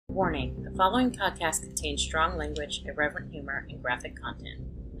Warning, the following podcast contains strong language, irreverent humor, and graphic content.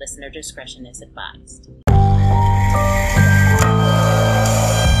 Listener discretion is advised.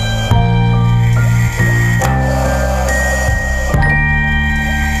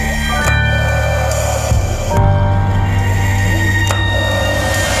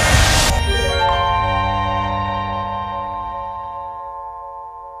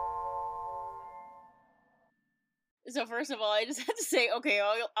 So first of all, I just have to say, okay,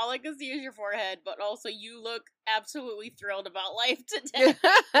 all I can see is your forehead, but also you look absolutely thrilled about life today.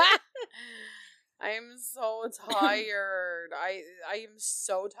 I am so tired. I am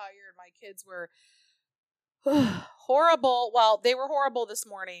so tired. My kids were horrible. Well, they were horrible this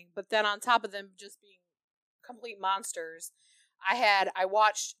morning, but then on top of them just being complete monsters, I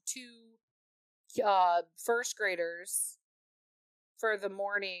watched two first graders for the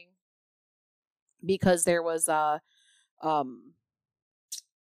morning because there was the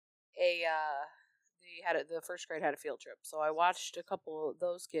first grade had a field trip. So I watched a couple of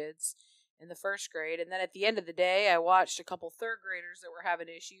those kids in the first grade, and then at the end of the day I watched a couple third graders that were having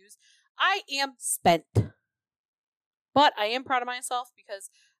issues. I am spent. But I am proud of myself because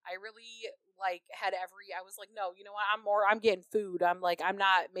I really I was like, no, you know what? I'm getting food. I'm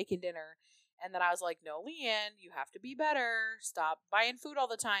not making dinner. And then I was like, no, Leanne, you have to be better. Stop buying food all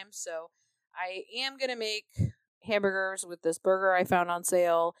the time. So I am going to make hamburgers with this burger I found on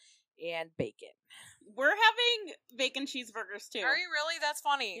sale and bacon. We're having bacon cheeseburgers too. Are you really? That's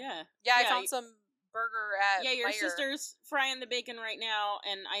funny. Yeah. Yeah, I found some burger at your Meijer. sister's frying the bacon right now,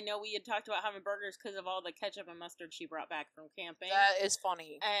 and I know we had talked about having burgers because of all the ketchup and mustard she brought back from camping. That is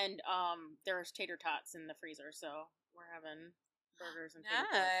funny. And there's tater tots in the freezer, so we're having burgers and tater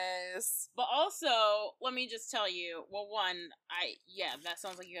tots. Nice. But also, let me just tell you, well, that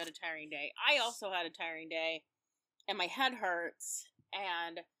sounds like you had a tiring day. I also had a tiring day, and my head hurts,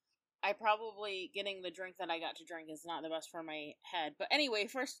 and I probably getting the drink that I got to drink is not the best for my head. But anyway,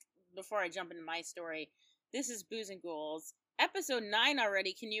 first, before I jump into my story, this is Booze and Ghouls. Episode 9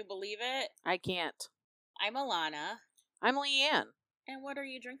 already, can you believe it? I can't. I'm Alana. I'm Leanne. And what are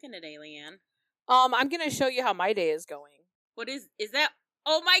you drinking today, Leanne? I'm gonna show you how my day is going. What is that?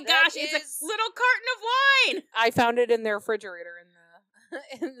 Oh my gosh, it's a little carton of wine! I found it in the refrigerator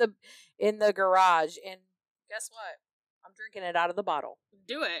in the garage, and guess what? I'm drinking it out of the bottle.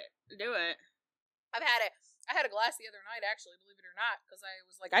 Do it. I had a glass the other night, actually, believe it or not, because I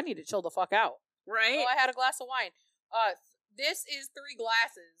was like, I need to chill the fuck out. Right? So I had a glass of wine. This is 3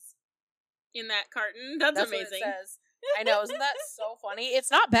 glasses. In that carton? That's amazing. What it says. I know, isn't that so funny?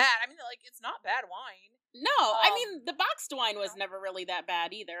 It's not bad. I mean, it's not bad wine. No, I mean, the boxed wine was never really that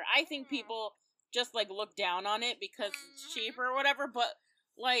bad either. I think people just, look down on it because it's cheap or whatever, but,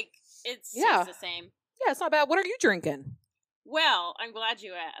 it's just the same. Yeah, it's not bad. What are you drinking? Well, I'm glad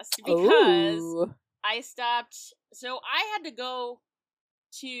you asked, because Ooh. I stopped, so I had to go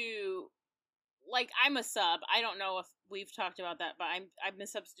to, I'm a sub. I don't know if we've talked about that, but I'm a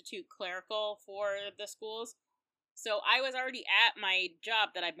substitute clerical for the schools. So I was already at my job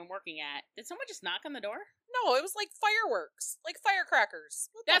that I've been working at. Did someone just knock on the door? No, it was fireworks, firecrackers.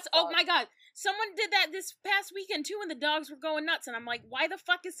 Oh my god. Someone did that this past weekend too, and the dogs were going nuts. And I'm like, why the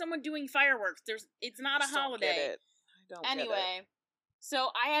fuck is someone doing fireworks? It's not a holiday. Get it. I don't anyway, get it. So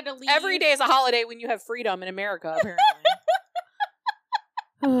I had to leave. Every day is a holiday when you have freedom in America, apparently.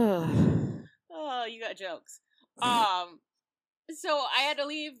 Oh, you got jokes. So I had to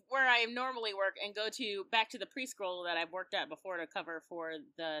leave where I normally work and go back to the preschool that I've worked at before to cover for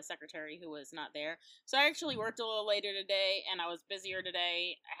the secretary who was not there. So I actually worked a little later today, and I was busier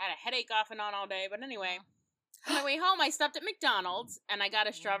today. I had a headache off and on all day, but anyway. On my way home, I stopped at McDonald's, and I got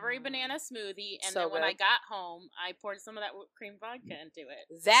a strawberry banana smoothie, and then when I got home, I poured some of that whipped cream vodka into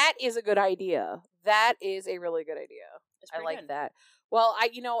it. That is a good idea. That is a really good idea. I like that. Well,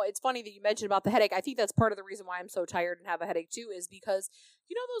 it's funny that you mentioned about the headache. I think that's part of the reason why I'm so tired and have a headache too, is because,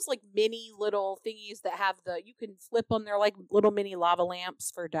 those mini little thingies that have you can flip them. They're like little mini lava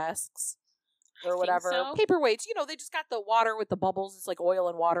lamps for desks or whatever. So. Paperweights, they just got the water with the bubbles. It's like oil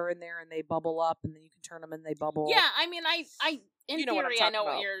and water in there, and they bubble up, and then you can turn them and they bubble. Yeah, I mean, in theory, I know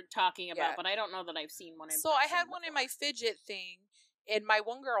about. what you're talking about, but I don't know that I've seen one in So I had one in my fidget thing. And my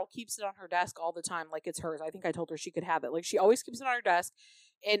one girl keeps it on her desk all the time, like it's hers. I think I told her she could have it. She always keeps it on her desk,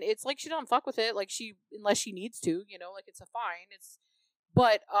 and it's she don't fuck with it, unless she needs to, it's a fine.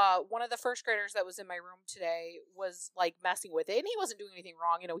 But one of the first graders that was in my room today was messing with it, and he wasn't doing anything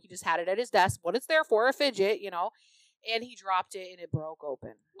wrong. He just had it at his desk. What it's there for, a fidget, and he dropped it and it broke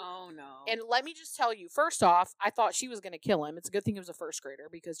open. Oh no! And let me just tell you, first off, I thought she was gonna kill him. It's a good thing it was a first grader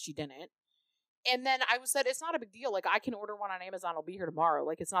because she didn't. And then I said, it's not a big deal. Like, I can order one on Amazon. It'll be here tomorrow.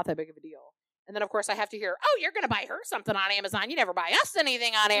 Like, it's not that big of a deal. And then, of course, I have to hear, oh, you're going to buy her something on Amazon. You never buy us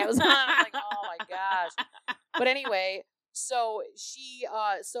anything on Amazon. I'm like, oh, my gosh. But anyway, so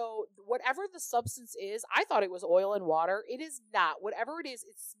so whatever the substance is, I thought it was oil and water. It is not. Whatever it is,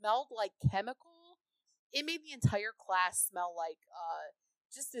 it smelled like chemical. It made the entire class smell like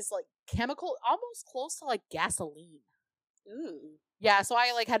just this, like, chemical, almost close to, like, gasoline. Ooh. Yeah, so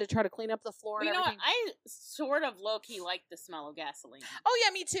I, like, had to try to clean up the floor and You know everything. what? I sort of low-key like the smell of gasoline. Oh,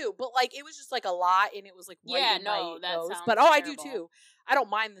 yeah, me too. But, like, it was just, like, a lot, and it was, like, right in my that nose. sounds But, I do, terrible. too. I don't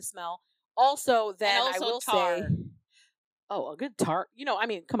mind the smell. Also, then And also I will tar. say... Oh, a good tar. You know, I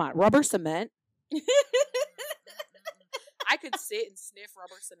mean, come on. Rubber cement. I could sit and sniff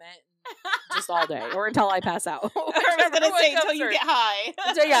rubber cement just all day. Or until I pass out. I was going to say until you first. get high.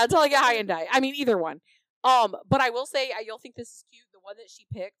 Yeah, until I get high and die. I mean, either one. But I will say, you'll think this is cute. The one that she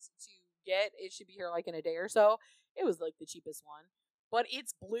picked to get, it should be here like in a day or so. It was like the cheapest one. But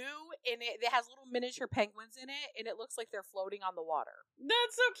it's blue, and it has little miniature penguins in it, and it looks like they're floating on the water.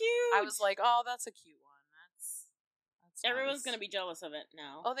 That's so cute. I was like, oh, that's a cute one. That's Everyone's nice. going to be jealous of it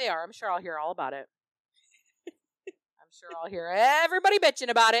now. Oh, they are. I'm sure I'll hear all about it. I'm sure I'll hear everybody bitching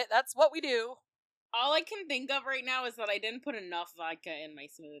about it. That's what we do. All I can think of right now is that I didn't put enough vodka in my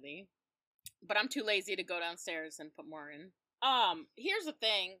smoothie. But I'm too lazy to go downstairs and put more in. Here's the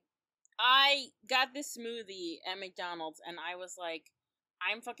thing. I got this smoothie at McDonald's, and I was like,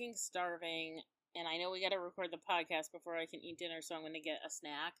 I'm fucking starving, and I know we gotta record the podcast before I can eat dinner, so I'm gonna get a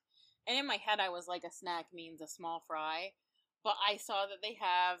snack. And in my head, I was like, a snack means a small fry. But I saw that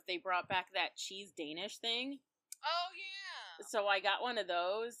they brought back that cheese Danish thing. Oh, yeah. So I got one of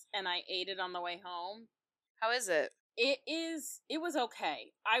those, and I ate it on the way home. How is it? It was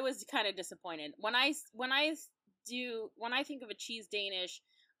okay. I was kind of disappointed. When I think of a cheese Danish,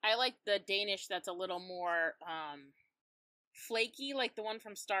 I like the Danish that's a little more flaky, like the one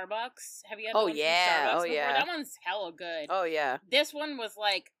from Starbucks. Have you had the one from Starbucks before? That one's hella good. Oh, yeah. This one was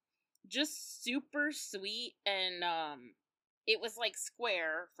like just super sweet, and it was like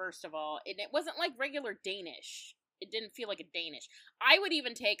square, first of all, and it wasn't like regular Danish. It didn't feel like a Danish. I would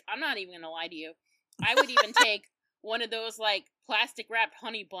even take, I'm not even gonna lie to you, I would even take one of those like plastic wrapped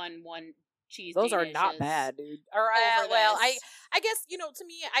honey bun cheese Those Danishes are not bad, dude. Or well, I guess, you know, to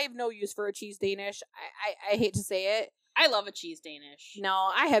me, I have no use for a cheese Danish. I hate to say it. I love a cheese Danish.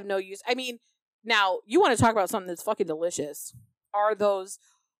 No, I have no use. I mean, now you want to talk about something that's fucking delicious. Are those?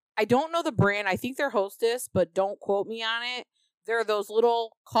 I don't know the brand. I think they're Hostess, but don't quote me on it. They're those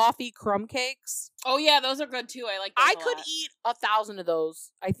little coffee crumb cakes. Oh yeah, those are good too. I like those I a could lot. eat 1,000 of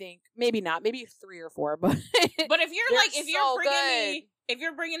those. I think maybe not, maybe 3 or 4. But But if you're like, if you're so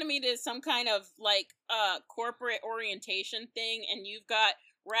bringing me to some kind of like corporate orientation thing, and you've got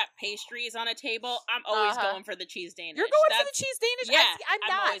wrapped pastries on a table, I'm always going for the cheese Danish. You're going for the cheese Danish? Yeah, I'm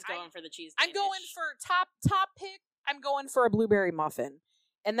not. always going for the cheese Danish. I'm going for top pick. I'm going for a blueberry muffin.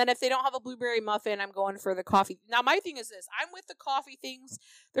 And then if they don't have a blueberry muffin, I'm going for the coffee. Now, my thing is this. I'm with the coffee things.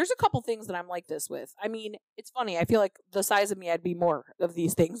 There's a couple things that I'm like this with. I mean, it's funny. I feel like the size of me, I'd be more of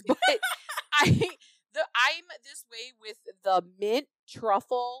these things. But I'm this way with the mint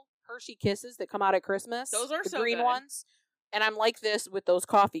truffle Hershey Kisses that come out at Christmas. Those are the so green good. ones. And I'm like this with those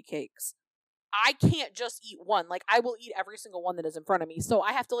coffee cakes. I can't just eat one. Like, I will eat every single one that is in front of me. So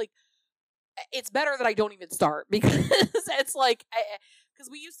I have to, like, it's better that I don't even start because it's like, because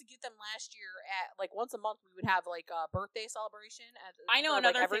we used to get them last year at, like, once a month we would have, like, a birthday celebration. I know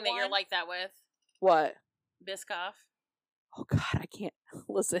another thing that you're like that with. What? Biscoff. Oh, God, I can't.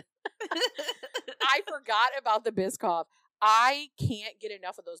 Listen. I forgot about the Biscoff. I can't get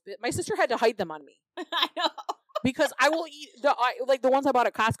enough of those. My sister had to hide them on me. I know. Because I will eat the ones I bought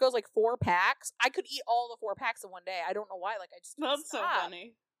at Costco's, like 4 packs. I could eat all the 4 packs in one day. I don't know why. Like, I just can't That's stop. so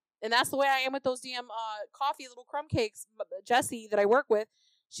funny. And that's the way I am with those damn coffee little crumb cakes. Jessie that I work with,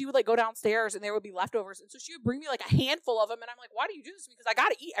 she would like go downstairs and there would be leftovers, and so she would bring me like a handful of them, and I'm like, why do you do this to me? Because I got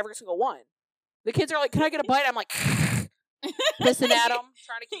to eat every single one. The kids are like, can I get a bite? I'm like, pissing at them,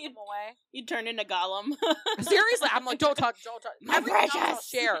 trying to keep them away. You turn into Gollum. Seriously, I'm like, don't touch. My Everything else I'll precious.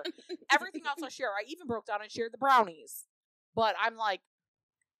 share. Everything else I'll share. I even broke down and shared the brownies. But I'm like,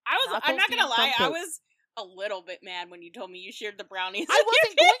 I'm not gonna those lie, damn I was a little bit mad when you told me you shared the brownies. I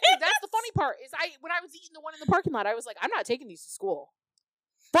wasn't going to. That's the funny part. Is when I was eating the one in the parking lot, I was like, I'm not taking these to school.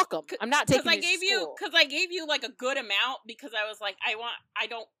 Fuck them. I'm not taking these to school. Because I gave you like a good amount because I was like, I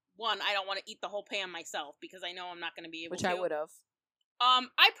don't want to eat the whole pan myself because I know I'm not going to be able to. Which I would have.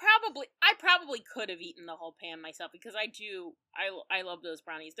 I probably could have eaten the whole pan myself because I love those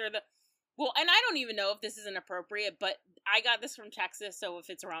brownies. They're and I don't even know if this is inappropriate, but I got this from Texas, so if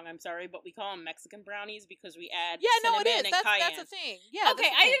it's wrong, I'm sorry, but we call them Mexican brownies because we add Yeah, no, it cinnamon is. and That's cayenne. a thing. Yeah. Okay,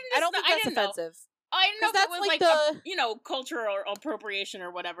 that's a thing. I don't think that's didn't know. offensive. I didn't know if Because it was that's like like the- a, cultural appropriation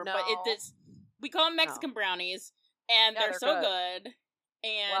or whatever, but No. we call them Mexican brownies, and Yeah, they're so they're good.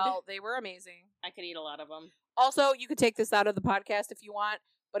 And Well, they were amazing. I could eat a lot of them. Also, you could take this out of the podcast if you want,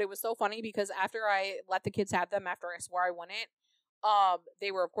 but it was so funny because after I let the kids have them, after I swore I wouldn't,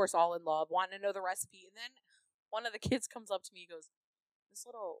 they were of course all in love, wanting to know the recipe, and then one of the kids comes up to me, and goes, "This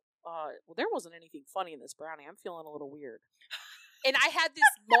little, well, there wasn't anything funny in this brownie. I'm feeling a little weird." And I had this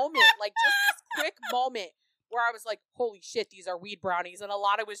moment, like just this quick moment, where I was like, "Holy shit, these are weed brownies," and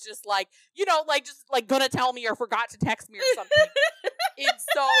Alana was just like, just like gonna tell me or forgot to text me or something. And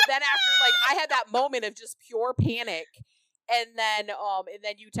so then after, like, I had that moment of just pure panic, and then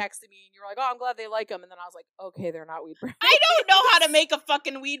you texted me and you were like, "Oh, I'm glad they like them," and then I was like, "Okay, they're not weed brownies." I don't know how to make a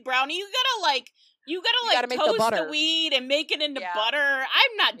fucking weed brownie. You gotta make the toast butter. the weed and make it into Yeah. butter.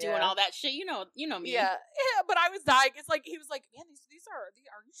 I'm not doing Yeah. all that shit. You know me. Yeah, but I was dying. It's like he was like, "Man, these are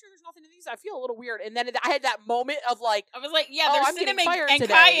you sure there's nothing in these? I feel a little weird." And then I had that moment of like, I was like, yeah, Oh, there's I'm getting cinnamon fired and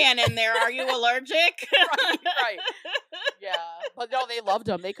today. cayenne in there. Are you allergic? right. Yeah, but no, they loved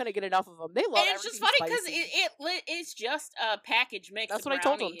them. They couldn't get enough of them. They love. And it's just everything funny because spicy. it's just a package mix. That's of what I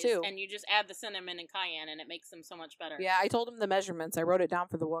told them, brownies, too. And you just add the cinnamon and cayenne, and it makes them so much better. Yeah, I told him the measurements. I wrote it down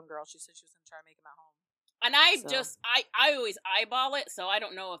for the one girl. She said she was going to try to make them at home. And So. I always eyeball it, so I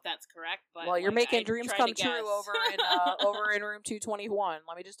don't know if that's correct. But Well, you're like, making I dreams tried come to true guess. over in room 221.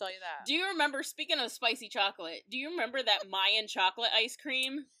 Let me just tell you that. Do you remember? Speaking of spicy chocolate, do you remember that Mayan chocolate ice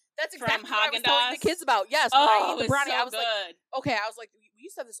cream? That's from exactly what I was telling the Haagen-Dazs? kids about. Yes, when I Oh, ate it the was brownie, so I was good. like, okay, I was like, we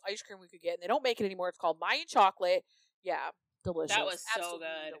used to have this ice cream we could get, and they don't make it anymore. It's called Mayan chocolate. Yeah, delicious. That was so Absolutely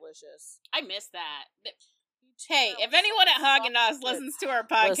good. delicious. I miss that. Hey, That if was anyone at so Haagen Dazs good. listens to our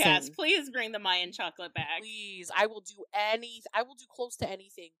podcast, Listen. please bring the Mayan chocolate back. Please, I will do I will do close to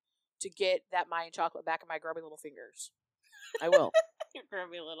anything to get that Mayan chocolate back in my grubby little fingers. I will. Your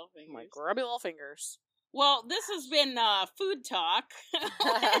grubby little fingers. My grubby little fingers. Well, this has been food talk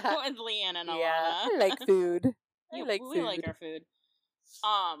with Leanne and Alana. Yeah, I like food. I Yeah, like we food. like our food.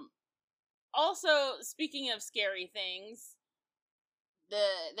 Also, speaking of scary things,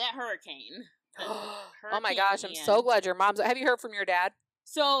 that hurricane. Oh my gosh, I'm Hurricane so Ian. glad your mom's. Have you heard from your dad?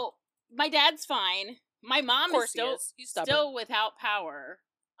 So my dad's fine. My mom Of course is still he is. He's stubborn. still without power.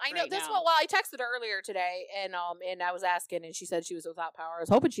 I know right that's now. what. Well, I texted her earlier today, and I was asking, and she said she was without power. I was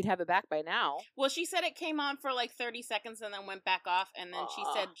hoping she'd have it back by now. Well, she said it came on for like 30 seconds and then went back off, and then she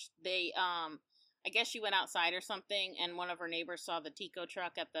said they I guess she went outside or something, and one of her neighbors saw the Tico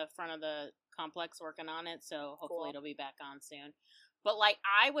truck at the front of the complex working on it, so hopefully Cool. it'll be back on soon. But like,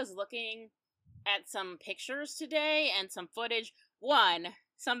 I was looking at some pictures today and some footage. One,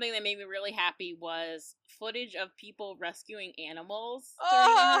 something that made me really happy was footage of people rescuing animals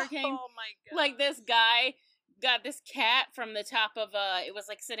during the hurricane. Oh my god! Like, this guy got this cat from the top of it was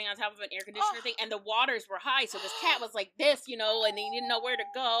like sitting on top of an air conditioner thing, and the waters were high, so this cat was like this, and he didn't know where to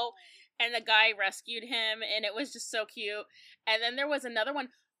go, and the guy rescued him, and it was just so cute. And then there was another one.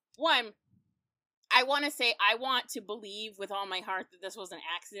 I want to believe with all my heart that this was an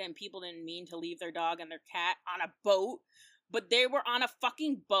accident. People didn't mean to leave their dog and their cat on a boat, but they were on a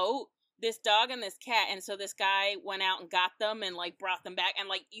fucking boat, this dog and this cat, and so this guy went out and got them and like brought them back, and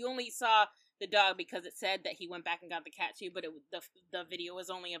like you only saw the dog because it said that he went back and got the cat too, but the video was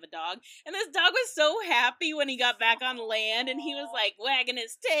only of a dog, and this dog was so happy when he got back on land, and he was like wagging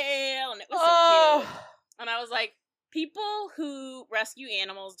his tail, and it was so cute. And I was like, people who rescue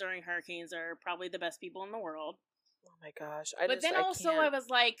animals during hurricanes are probably the best people in the world. Oh my gosh! I was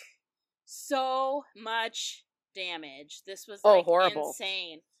like, so much damage. This was Oh, like horrible.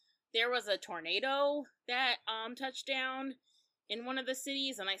 insane. There was a tornado that touched down in one of the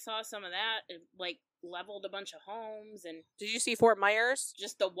cities, and I saw some of that. It like leveled a bunch of homes, and Did you see Fort Myers?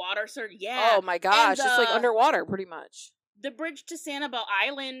 just the water surge. Yeah. Oh my gosh! It's like the- underwater, pretty much. The bridge to Sanibel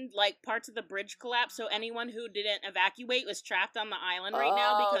Island, like parts of the bridge collapsed, so anyone who didn't evacuate was trapped on the island right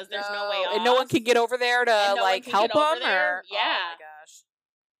now because there's no way off. and no one can get over there to And no one like can help get over them. there? Or Yeah. oh my gosh,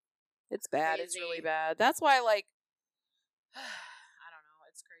 it's bad. It's really Crazy. bad. That's why, like, I don't know.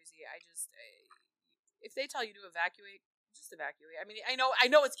 It's crazy. If they tell you to evacuate, just evacuate. I mean, I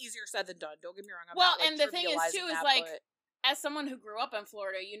know it's easier said than done. Don't get me wrong. I'm Well, not, like, and the thing is, trivializing too, is that, like, but- as someone who grew up in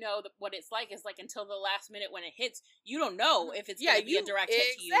Florida, you know what it's like is like until the last minute when it hits, you don't know if it's going to be a direct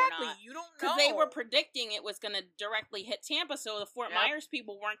hit to you or not. You don't know Because they were predicting it was going to directly hit Tampa, so the Fort Yep. Myers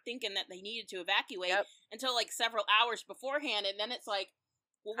people weren't thinking that they needed to evacuate Yep. until like several hours beforehand, and then it's like,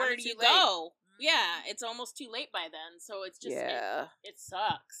 well, where Kinda do you too late. go? Mhm. Yeah, it's almost too late by then, so it's just yeah. it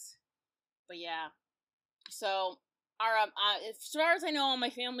sucks. But yeah, so As far as I know, all my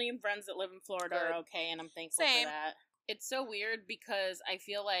family and friends that live in Florida Good. are okay, and I'm thankful Same. for that. It's so weird because I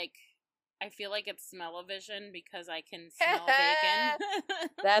feel like it's smell-o-vision because I can smell bacon.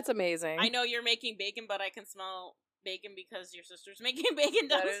 That's amazing. I know you're making bacon, but I can smell bacon because your sister's making bacon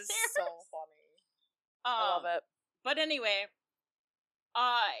That downstairs. is so funny. I love it. But anyway,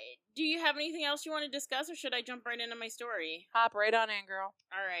 do you have anything else you want to discuss, or should I jump right into my story? Hop right on in, girl.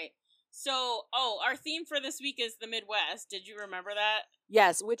 All right. So, our theme for this week is the Midwest. Did you remember that?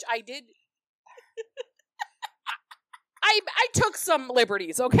 Yes, which I did. I took some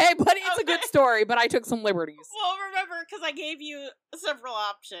liberties, okay? But it's a good story, but I took some liberties. Well, remember, because I gave you several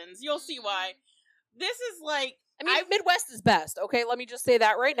options. You'll see why. This is like... I mean, Midwest is best, okay? Let me just say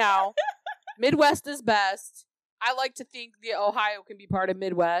that right now. Midwest is best. I like to think the Ohio can be part of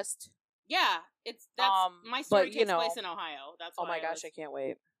Midwest. Yeah, my story takes place in Ohio. That's why. Oh my gosh, I can't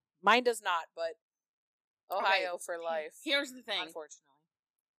wait. Mine does not, but Ohio for life. Here's the thing. Unfortunately.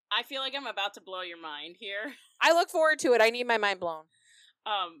 I feel like I'm about to blow your mind here. I look forward to it. I need my mind blown.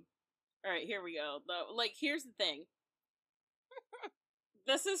 All right, here we go. Here's the thing.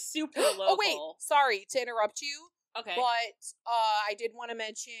 This is super local. Oh wait, sorry to interrupt you. Okay. But I did want to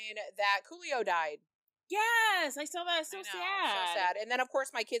mention that Coolio died. Yes, I saw that. So sad. So sad. And then of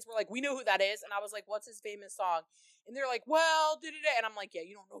course my kids were like, "We know who that is," and I was like, "What's his famous song?" And they're like, "Well, and I'm like, "Yeah,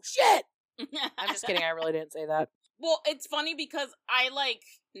 you don't know shit." I'm just kidding. I really didn't say that. Well, it's funny because I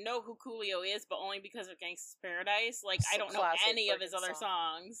know who Coolio is, but only because of Gangsta's Paradise. I don't know any of his other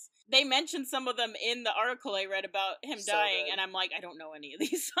songs. They mentioned some of them in the article I read about him dying, and I'm like, I don't know any of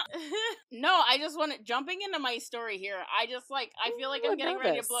these songs. No, I just jumping into my story here. I feel like I'm getting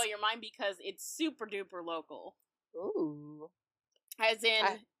ready to blow your mind because it's super duper local. Ooh. As in,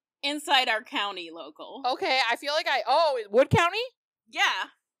 inside our county local. Okay, I feel like Wood County? Yeah.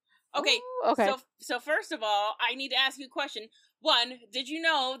 Okay. Ooh, okay. So first of all, I need to ask you a question. One, did you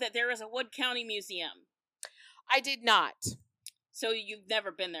know that there is a Wood County Museum? I did not. So you've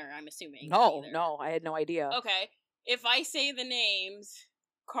never been there, I'm assuming. No, I had no idea. Okay. If I say the names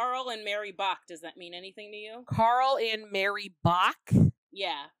Carl and Mary Bach, does that mean anything to you? Carl and Mary Bach?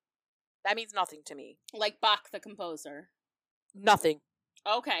 Yeah. That means nothing to me. Like Bach the composer. Nothing.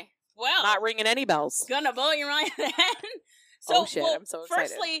 Okay. Well. Not ringing any bells. Gonna blow your mind then. So, shit, I'm so excited.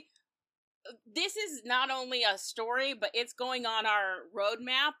 Firstly, this is not only a story, but it's going on our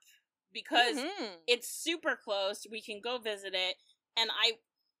roadmap because it's super close. We can go visit it, and I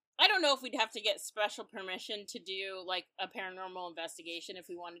don't know if we'd have to get special permission to do a paranormal investigation. If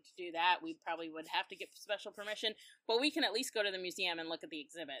we wanted to do that, we probably would have to get special permission, but we can at least go to the museum and look at the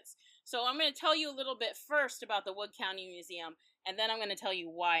exhibits. So I'm going to tell you a little bit first about the Wood County Museum, and then I'm going to tell you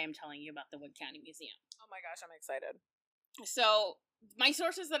why I'm telling you about the Wood County Museum. Oh my gosh, I'm excited. So, my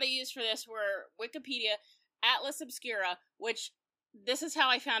sources that I used for this were Wikipedia, Atlas Obscura, which this is how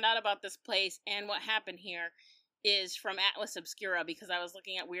I found out about this place, and what happened here is from Atlas Obscura because I was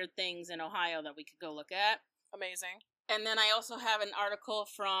looking at weird things in Ohio that we could go look at. Amazing. And then I also have an article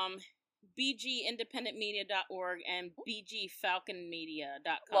from bgindependentmedia.org and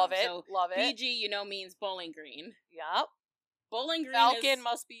bgfalconmedia.com. Love it. So love it. BG, Means Bowling Green. Yep. Bowling Green Falcon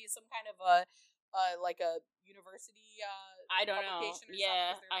must be some kind of a university I don't know.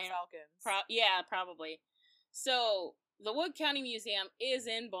 Yeah, Falcons. Yeah, probably. So the Wood County Museum is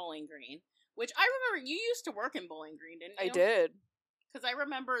in Bowling Green, which I remember you used to work in Bowling Green, didn't you? I did. Because I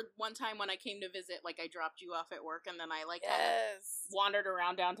remember one time when I came to visit, I dropped you off at work, and then I wandered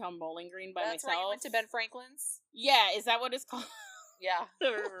around downtown Bowling Green by myself. That's right. You went to Ben Franklin's. Yeah, is that what it's called? Yeah, I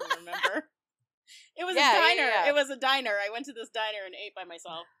remember. It was a diner. Yeah. It was a diner. I went to this diner and ate by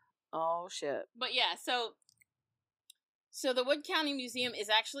myself. Oh shit! But yeah, so the Wood County Museum is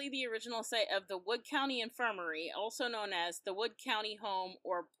actually the original site of the Wood County Infirmary, also known as the Wood County Home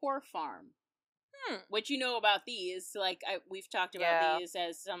or Poor Farm. Which you know about these, we've talked about these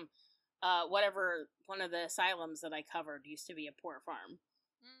as some, one of the asylums that I covered used to be a poor farm.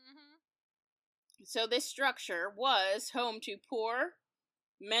 Mm-hmm. So this structure was home to poor,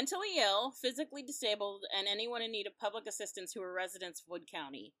 mentally ill, physically disabled, and anyone in need of public assistance who were residents of Wood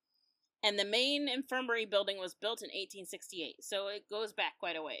County. And the main infirmary building was built in 1868, so it goes back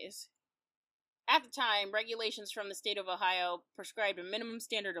quite a ways. At the time, regulations from the state of Ohio prescribed a minimum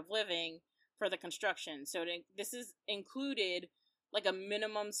standard of living for the construction. So this is included a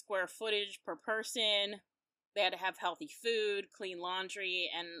minimum square footage per person. They had to have healthy food, clean laundry,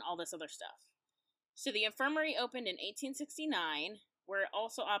 and all this other stuff. So the infirmary opened in 1869, where it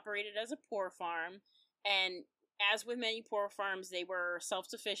also operated as a poor farm, and as with many poor farms, they were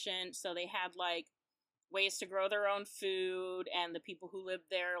self-sufficient, so they had, ways to grow their own food, and the people who lived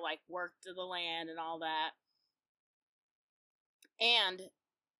there, worked the land and all that. And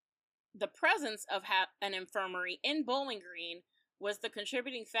the presence of an infirmary in Bowling Green was the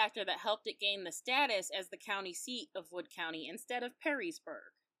contributing factor that helped it gain the status as the county seat of Wood County instead of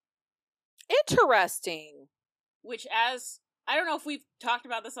Perrysburg. Interesting. Which, as I don't know if we've talked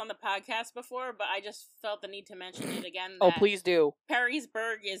about this on the podcast before, but I just felt the need to mention it again. Oh, please do.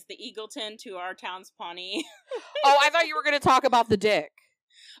 Perrysburg is the Eagleton to our town's Pawnee. Oh, I thought you were going to talk about the dick.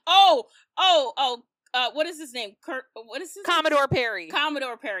 What is his name? What is his Commodore Perry.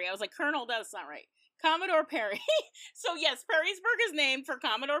 Commodore Perry. I was like, Colonel, that's not right. Commodore Perry. So yes, Perrysburg is named for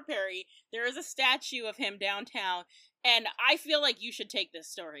Commodore Perry. There is a statue of him downtown, and I feel like you should take this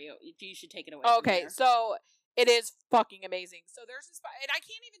story. You should take it away. Okay, so it is fucking amazing. So there's this, and I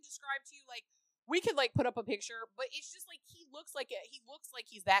can't even describe to you, like, we could, like, put up a picture, but it's just, like, he looks like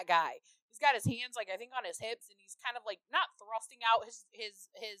he's that guy. He's got his hands, like, I think on his hips, and he's kind of, like, not thrusting out his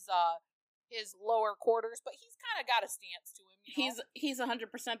lower quarters, but he's kind of got a stance to him, you know? He's 100%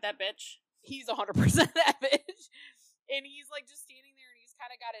 that bitch. He's 100% that bitch. And he's, like, just standing there, and he's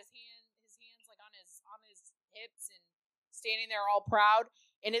kind of got his hands, like, on his hips, and standing there all proud.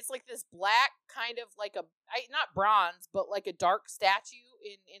 And it's like this black kind of like not bronze, but like a dark statue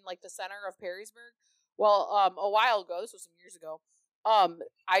in like the center of Perrysburg. Well, a while ago, this was some years ago,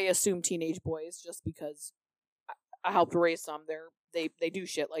 I assume teenage boys, just because I helped raise some. They do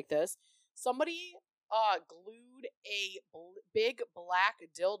shit like this. Somebody glued a big black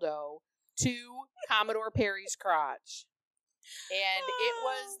dildo to Commodore Perry's crotch. And it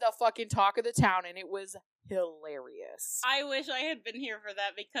was the fucking talk of the town, and it was hilarious. I wish I had been here for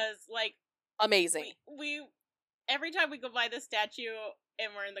that, because, like, amazing. We every time we go by the statue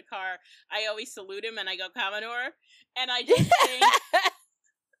and we're in the car, I always salute him and I go, Commodore, and I just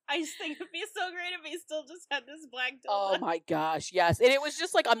think it'd be so great if he still just had this black dildo. Oh my gosh, yes. And it was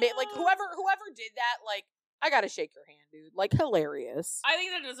just like like whoever did that, like, I gotta shake your hand, dude. Like, hilarious. I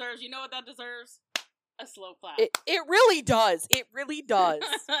think that deserves, you know what that deserves? A slow clap. It really does. It really does.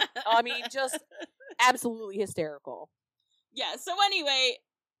 I mean, just absolutely hysterical. Yeah, so anyway,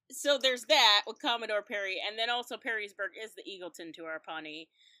 so there's that with Commodore Perry, and then also Perrysburg is the Eagleton to our Pawnee.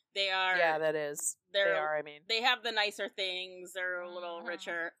 They are. Yeah, that is. They are, I mean. They have the nicer things. They're a little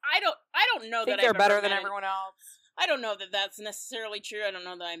richer. I don't know think that they're better than everyone else. I don't know that that's necessarily true. I don't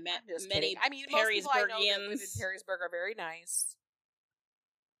know that I met many I mean, Perrysburgians. most people I know that live in Perrysburg are very nice.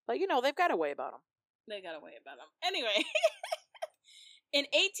 But, you know, they've got a way about them. They got a way about them. Anyway, in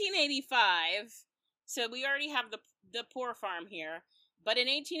 1885, so we already have the poor farm here, but in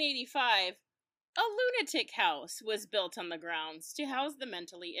 1885, a lunatic house was built on the grounds to house the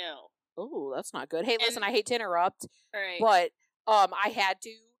mentally ill. Oh, that's not good. Hey, listen, I hate to interrupt, right, but I had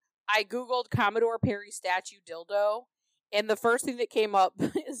to. I googled Commodore Perry statue dildo, and the first thing that came up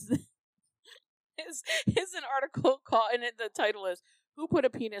is an article called, and the title is, "Who put a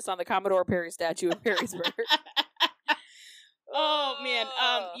penis on the Commodore Perry statue in Perrysburg?" Oh man,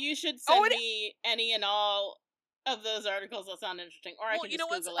 you should send me any and all of those articles that sound interesting, or I can just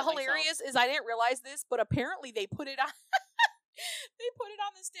Google it myself. What's hilarious is I didn't realize this, but apparently they put it on. They put it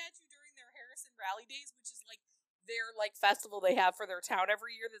on the statue during their Harrison Rally Days, which is like their like festival they have for their town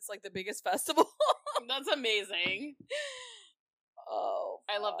every year. That's like the biggest festival. That's amazing. Oh,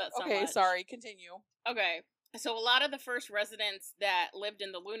 I love that so much. Okay, sorry. Continue. Okay. So a lot of the first residents that lived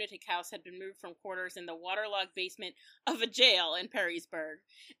in the lunatic house had been moved from quarters in the waterlogged basement of a jail in Perrysburg.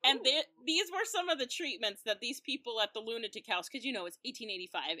 And these were some of the treatments that these people at the lunatic house, because, you know, it's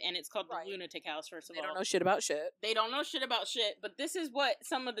 1885 and it's called the lunatic house, first of all. They don't know shit about shit. They don't know shit about shit, but this is what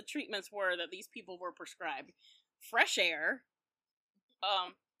some of the treatments were that these people were prescribed. Fresh air,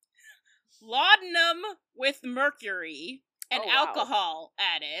 laudanum with mercury, and alcohol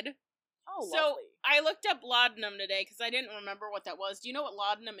added. Oh, so lovely. I looked up laudanum today because I didn't remember what that was. Do you know what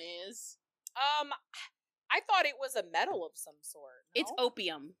laudanum is? I thought it was a metal of some sort. No? It's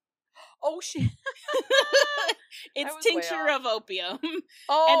opium. Oh shit! It's tincture of opium.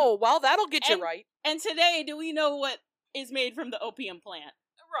 Oh, well, that'll get you right. And today, do we know what is made from the opium plant?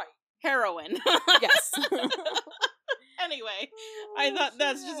 Right. Heroin. Yes. Anyway, I thought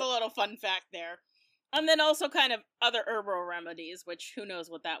that's just a little fun fact there. And then also kind of other herbal remedies, which who knows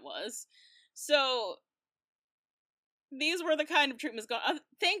what that was. So, these were the kind of treatments going.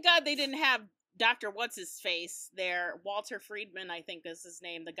 Thank God they didn't have Dr. What's-His-Face there. Walter Friedman, I think is his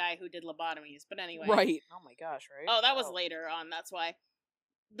name, the guy who did lobotomies. But anyway. Right. Oh my gosh, right? Oh, that was later on, that's why.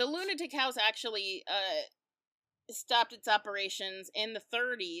 The lunatic house actually stopped its operations in the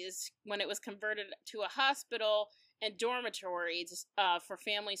 30s when it was converted to a hospital and dormitories for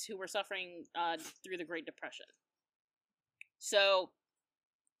families who were suffering through the Great Depression. So,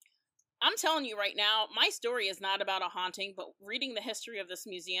 I'm telling you right now, my story is not about a haunting, but reading the history of this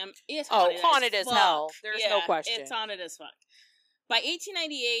museum is haunted as fuck. hell. There's no Yeah, question. It's haunted as fuck. By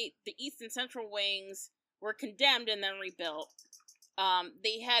 1898, the east and central wings were condemned and then rebuilt.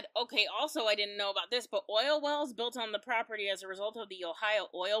 They had, also I didn't know about this, but oil wells built on the property as a result of the Ohio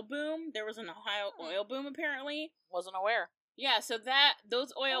oil boom. There was an Ohio oil boom, apparently. Wasn't aware. Yeah, so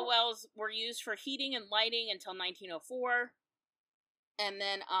those oil wells were used for heating and lighting until 1904. And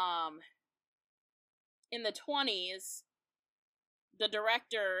then, in the 1920s, the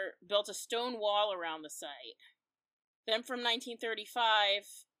director built a stone wall around the site. Then from 1935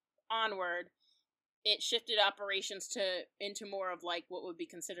 onward, it shifted operations into more of like what would be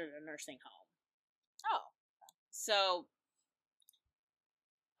considered a nursing home. Oh. So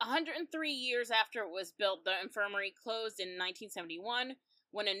 103 years after it was built, the infirmary closed in 1971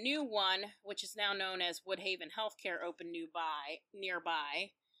 when a new one, which is now known as Woodhaven Healthcare, opened nearby.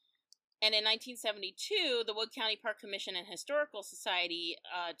 And in 1972, the Wood County Park Commission and Historical Society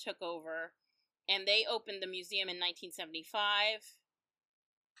took over, and they opened the museum in 1975.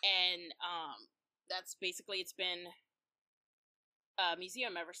 And that's basically, it's been a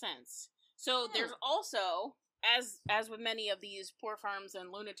museum ever since. So there's also, as with many of these poor farms and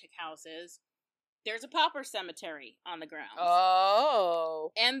lunatic houses, there's a pauper cemetery on the grounds.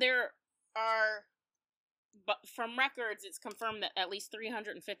 Oh. And there are, but from records, it's confirmed that at least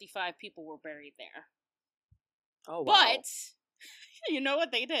 355 people were buried there. Oh, wow. But, you know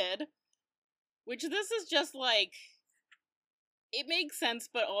what they did? Which this is just like, it makes sense,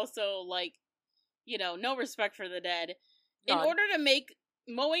 but also like, no respect for the dead. None. In order to make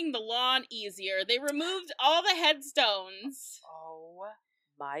mowing the lawn easier, they removed all the headstones. Oh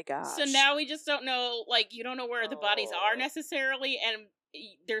my gosh. So now we just don't know, like, you don't know where the bodies are necessarily, and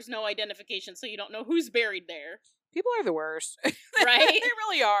there's no identification, so you don't know who's buried there. People are the worst. Right? They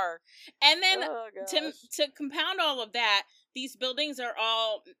really are. And then to compound all of that, these buildings are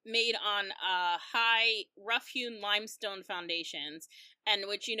all made on high, rough-hewn limestone foundations, and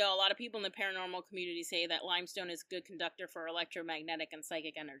which, a lot of people in the paranormal community say that limestone is a good conductor for electromagnetic and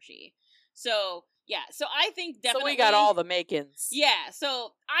psychic energy. So, yeah, so I think definitely... So we got all the makings. Yeah,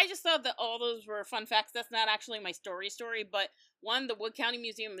 so I just thought that all those were fun facts. That's not actually my story, but one, the Wood County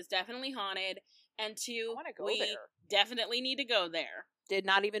Museum is definitely haunted, and two, we definitely need to go there. Did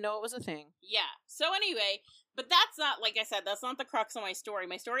not even know it was a thing. Yeah, so anyway... But that's not, like I said, that's not the crux of my story.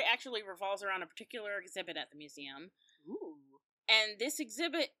 My story actually revolves around a particular exhibit at the museum. Ooh. And this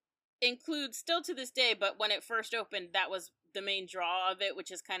exhibit includes, still to this day, but when it first opened, that was the main draw of it,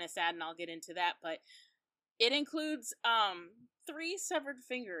 which is kind of sad, and I'll get into that. But it includes 3 severed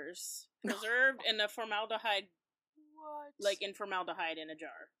fingers preserved in a formaldehyde, in formaldehyde in a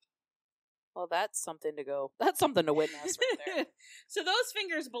jar. Well, that's something to witness right there. So those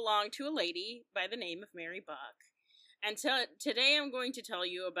fingers belong to a lady by the name of Mary Buck. And today I'm going to tell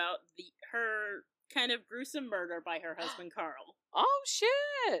you about her kind of gruesome murder by her husband, Carl. Oh,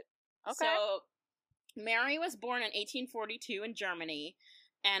 shit! Okay. So, Mary was born in 1842 in Germany,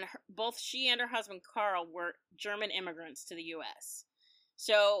 and both she and her husband, Carl, were German immigrants to the U.S.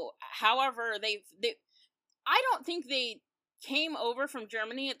 So, however, I don't think they came over from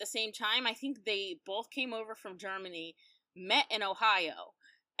Germany at the same time. I think they both came over from Germany, met in Ohio,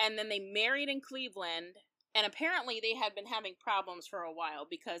 and then they married in Cleveland, and apparently they had been having problems for a while,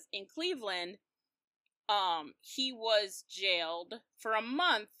 because in Cleveland, he was jailed for a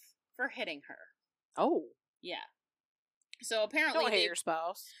month for hitting her. Oh. Yeah. So apparently don't hate your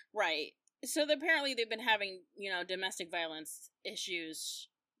spouse. Right. So apparently they've been having, domestic violence issues,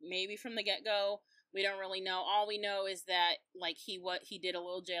 maybe from the get-go. We don't really know. All we know is that, he did a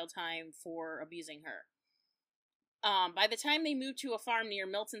little jail time for abusing her. By the time they moved to a farm near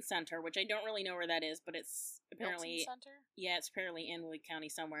Milton Center, which I don't really know where that is, but it's apparently... Milton Center? Yeah, it's apparently in Wood County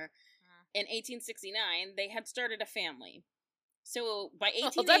somewhere. In 1869, they had started a family. So, by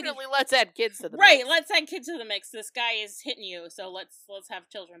 1880... Well, definitely let's add kids to the mix. Right, let's add kids to the mix. This guy is hitting you, so let's have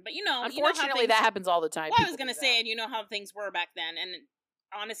children. But, Unfortunately, that happens all the time. Well, I was going to say, and you know how things were back then, and...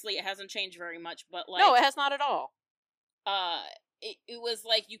 Honestly, it hasn't changed very much, but no, it has not at all. It was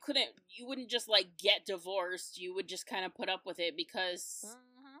like you wouldn't just get divorced. You would just kind of put up with it because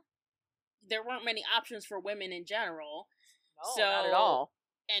there weren't many options for women in general. No, not at all.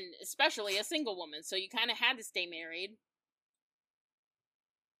 And especially a single woman, so you kind of had to stay married.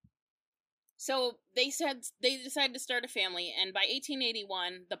 So they decided to start a family, and by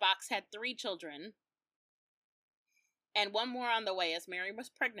 1881, the Bocks had 3 children. And 1 more on the way, as Mary was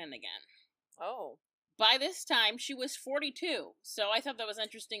pregnant again. Oh. By this time, she was 42. So I thought that was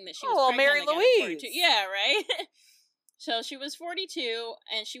interesting that she was pregnant Mary again Louise. at 42. Yeah, right? So she was 42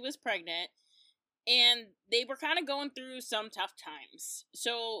 and she was pregnant, and they were kind of going through some tough times.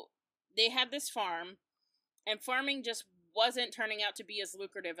 So they had this farm, and farming just wasn't turning out to be as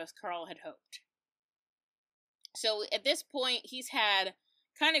lucrative as Carl had hoped. So at this point, he's had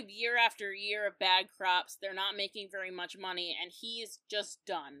kind of year after year of bad crops. They're not making very much money, and he's just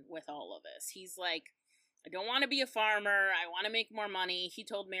done with all of this. He's like, I don't want to be a farmer. I want to make more money. He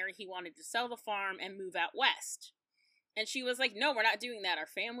told Mary he wanted to sell the farm and move out west. And she was like, no, we're not doing that. Our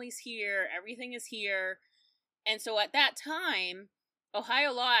family's here. Everything is here. And so at that time,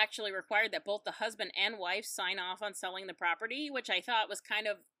 Ohio law actually required that both the husband and wife sign off on selling the property, which I thought was kind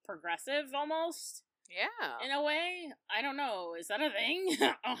of progressive almost. Yeah. In a way. I don't know. Is that a thing?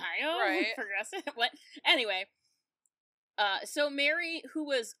 Ohio? Right. Progressive? What? Anyway. So Mary, who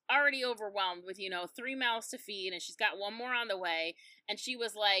was already overwhelmed with, 3 mouths to feed, and she's got one more on the way, and she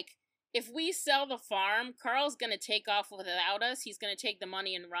was like, if we sell the farm, Carl's gonna take off without us, he's gonna take the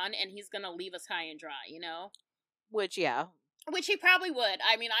money and run, and he's gonna leave us high and dry, Which, yeah. Which he probably would.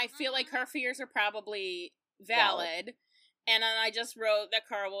 I mean, I feel like her fears are probably valid. And then I just wrote that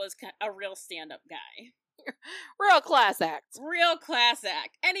Carl was a real stand-up guy. Real class act. Real class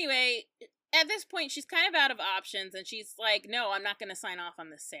act. Anyway, at this point, she's kind of out of options, and she's like, no, I'm not going to sign off on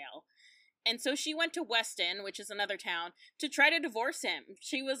this sale. And so she went to Weston, which is another town, to try to divorce him.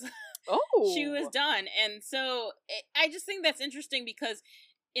 She was she was done. And so I just think that's interesting because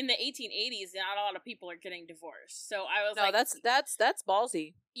in the 1880s, not a lot of people are getting divorced. So I was like, that's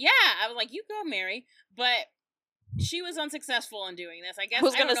ballsy. Yeah, I was like, you go, Mary. But she was unsuccessful in doing this. I guess I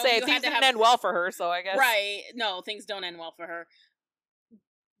was gonna say things didn't end well for her, so I guess right. No, things don't end well for her.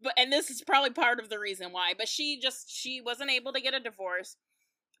 And this is probably part of the reason why. But she wasn't able to get a divorce.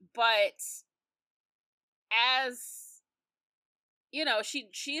 But as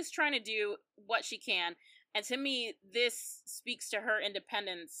she's trying to do what she can, and to me, this speaks to her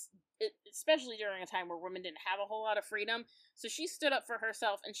independence, especially during a time where women didn't have a whole lot of freedom. So she stood up for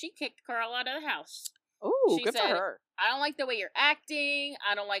herself, and she kicked Carl out of the house. Ooh, she good said, for her. I don't like the way you're acting.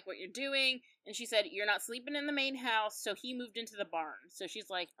 I don't like what you're doing. And she said, you're not sleeping in the main house. So he moved into the barn. So she's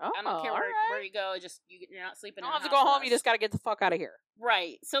like, I don't care where you go. Just, you're not sleeping in the house. You don't have to go home. You just got to get the fuck out of here.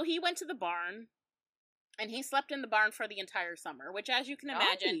 Right. So he went to the barn. And he slept in the barn for the entire summer. Which, as you can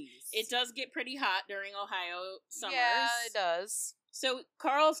imagine, it does get pretty hot during Ohio summers. Yeah, it does. So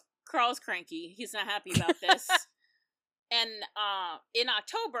Carl's cranky. He's not happy about this. And in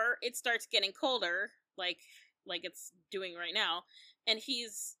October, it starts getting colder. Like it's doing right now, and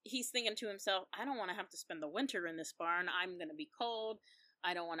he's thinking to himself, I don't want to have to spend the winter in this barn. I'm gonna be cold.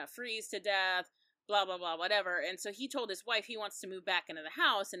 I don't want to freeze to death. Blah blah blah, whatever. And so he told his wife he wants to move back into the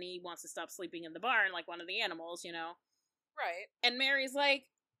house, and he wants to stop sleeping in the barn like one of the animals, Right. And Mary's like,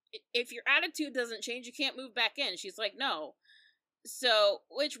 if your attitude doesn't change, you can't move back in. She's like, no. So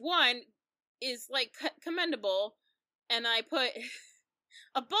which one is like commendable, and I put.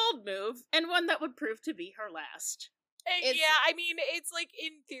 A bold move, and one that would prove to be her last. Yeah, I mean, it's like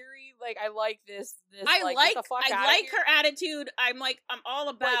in theory, like I like this. I like get the fuck I out like of her attitude. I'm all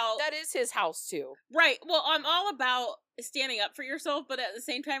about. But that is his house too, right? Well, I'm all about standing up for yourself, but at the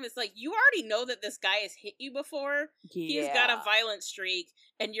same time, it's like you already know that this guy has hit you before. Yeah. He's got a violent streak,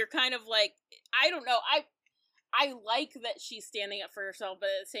 and you're kind of like, I don't know. I like that she's standing up for herself, but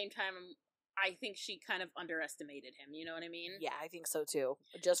at the same time, I think she kind of underestimated him. You know what I mean? Yeah, I think so too.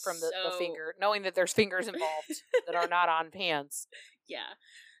 Just from the finger, knowing that there's fingers involved that are not on pants. Yeah.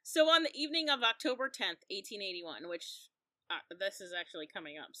 So on the evening of October 10th, 1881, which this is actually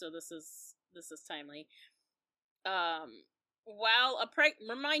coming up, so this is timely. While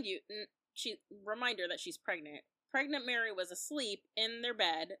reminder that she's pregnant. Pregnant Mary was asleep in their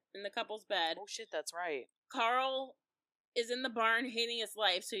bed, in the couple's bed. Oh shit, that's right. Carl is in the barn hating his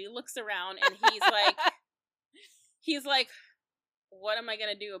life, so he looks around and he's like, what am I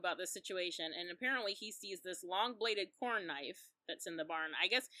gonna do about this situation? And apparently he sees this long-bladed corn knife that's in the barn. I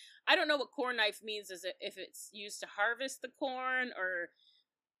guess, I don't know what corn knife means, if it's used to harvest the corn or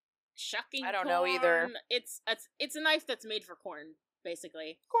shucking corn. I don't know either. It's a knife that's made for corn,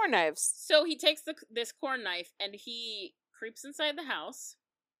 basically. Corn knives. So he takes this corn knife and he creeps inside the house.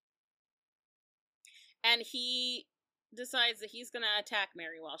 And he decides that he's going to attack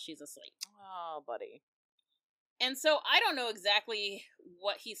Mary while she's asleep. Oh, buddy. And so I don't know exactly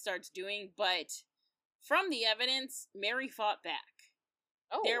what he starts doing, but from the evidence, Mary fought back.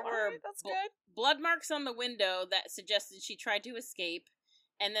 Oh, there were that's good. Blood marks on the window that suggested she tried to escape.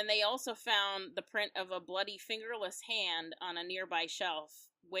 And then they also found the print of a bloody fingerless hand on a nearby shelf,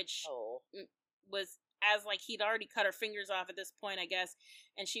 which was as like he'd already cut her fingers off at this point, I guess,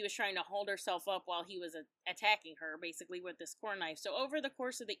 and she was trying to hold herself up while he was attacking her, basically with this corn knife. So over the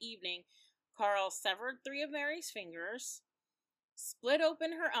course of the evening, Carl severed 3 of Mary's fingers, split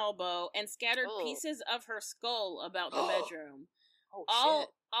open her elbow, and scattered pieces of her skull about the bedroom. Oh, shit.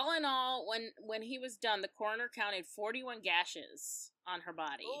 All in all, when he was done, the coroner counted 41 gashes on her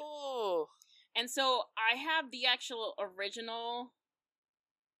body. Oh. And so I have the actual original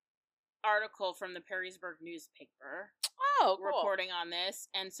article from the Perrysburg newspaper reporting on this.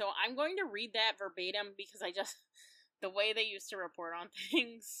 And so I'm going to read that verbatim because the way they used to report on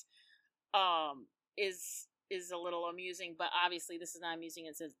things is a little amusing, but obviously this is not amusing.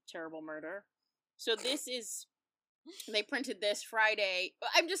 It's a terrible murder. So they printed this Friday.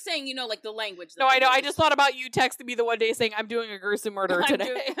 I'm just saying, like the language. No, I know. I just thought about you texting me the one day saying, I'm doing a gruesome murder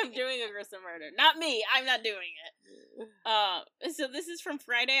today. I'm doing a gruesome murder. Not me. I'm not doing it. So this is from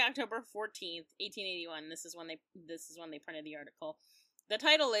Friday, October 14th, 1881. This is when they printed the article. The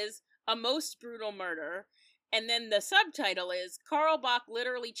title is A Most Brutal Murder. And then the subtitle is Carl Bach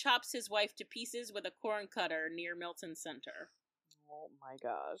literally chops his wife to pieces with a corn cutter near Milton Center. Oh my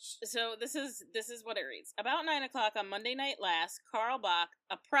gosh. So this is what it reads. About 9 o'clock on Monday night last, Carl Bach,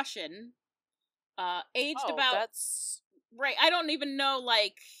 a Prussian, aged about... that's... Right, I don't even know,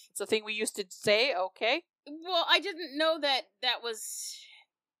 like... It's a thing we used to say, okay. Well, I didn't know that was...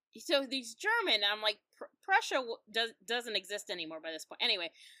 So he's German, I'm like, Prussia doesn't exist anymore by this point.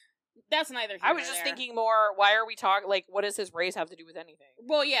 Anyway, that's neither here I was nor just there. thinking more, why are we talking, like, what does his race have to do with anything?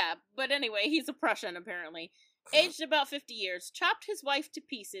 Well, yeah, but anyway, he's a Prussian, apparently. Aged about 50 years, chopped his wife to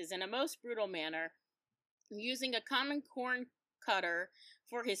pieces in a most brutal manner, using a common corn cutter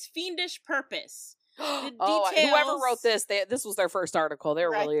for his fiendish purpose. Whoever wrote this, this was their first article. They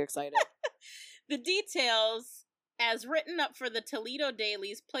were really excited. The details, as written up for the Toledo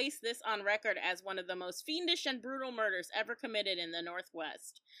dailies, place this on record as one of the most fiendish and brutal murders ever committed in the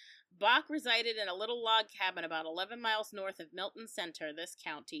Northwest. Bach resided in a little log cabin about 11 miles north of Milton Center, this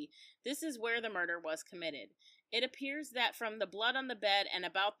county. This is where the murder was committed. It appears that from the blood on the bed and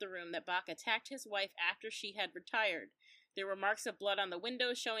about the room that Bach attacked his wife after she had retired. There were marks of blood on the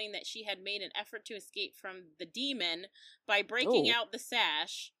windows showing that she had made an effort to escape from the demon by breaking out the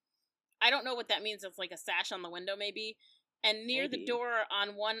sash. I don't know what that means. It's like a sash on the window, maybe. And near the door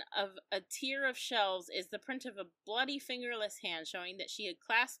on one of a tier of shelves is the print of a bloody fingerless hand showing that she had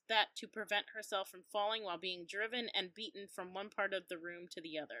clasped that to prevent herself from falling while being driven and beaten from one part of the room to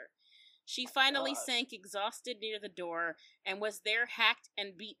the other. She finally sank exhausted near the door and was there hacked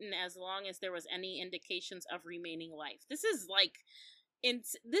and beaten as long as there was any indications of remaining life. This is like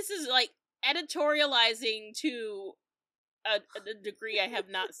editorializing to a degree I have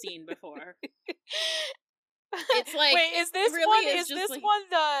not seen before. It's like, wait, is this really one? Is this like... one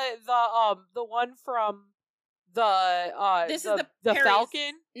the one from this is the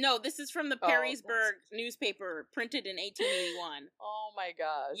Falcon? No, this is from the Perrysburg newspaper, printed in 1881. Oh my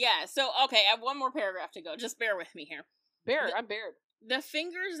gosh! Yeah. So okay, I have one more paragraph to go. Just bear with me here. I'm bared. The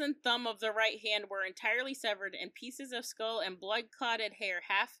fingers and thumb of the right hand were entirely severed, and pieces of skull and blood-clotted hair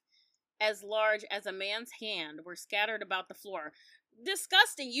half as large as a man's hand were scattered about the floor.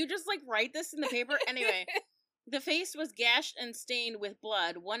 Disgusting. You just write this in the paper anyway. The face was gashed and stained with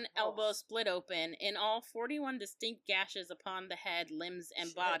blood, one elbow split open. In all, 41 distinct gashes upon the head, limbs,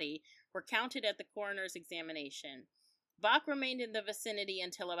 and body were counted at the coroner's examination. Bach remained in the vicinity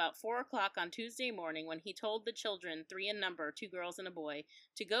until about 4 o'clock on Tuesday morning when he told the children, 3 in number, 2 girls and a boy,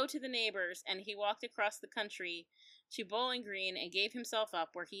 to go to the neighbors, and he walked across the country to Bowling Green and gave himself up,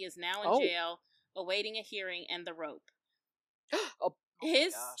 where he is now in jail, awaiting a hearing and the rope.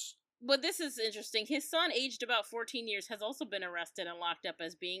 Gosh. But this is interesting. His son, aged about 14 years, has also been arrested and locked up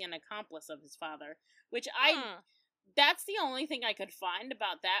as being an accomplice of his father. Which that's the only thing I could find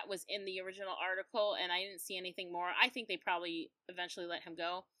about that was in the original article, and I didn't see anything more. I think they probably eventually let him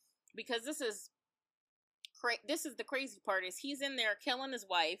go. Because this is the crazy part, is he's in there killing his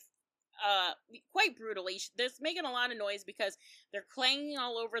wife, quite brutally. They're making a lot of noise because they're clanging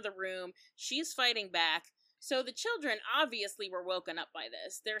all over the room. She's fighting back. So the children obviously were woken up by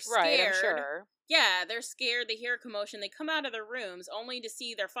this. They're scared. Right, I'm sure. Yeah, they're scared. They hear a commotion. They come out of their rooms only to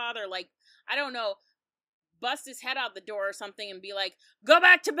see their father, I don't know, bust his head out the door or something and be like, "Go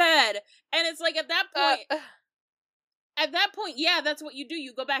back to bed." And it's like, at that point, yeah, that's what you do.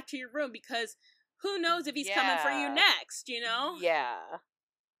 You go back to your room because who knows if he's coming for you next, you know? Yeah.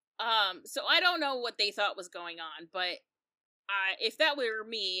 So I don't know what they thought was going on, but if that were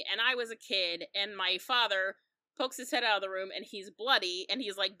me and I was a kid and my father pokes his head out of the room and he's bloody and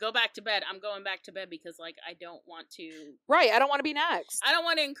he's like, "Go back to bed," I'm going back to bed because I don't want to. Right, I don't want to be next. I don't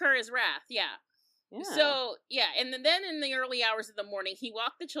want to incur his wrath. Yeah. Yeah. So, yeah, and then in the early hours of the morning, he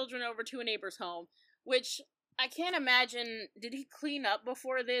walked the children over to a neighbor's home, which I can't imagine. Did he clean up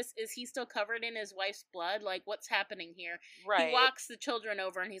before this? Is he still covered in his wife's blood? Like, what's happening here? right. He walks the children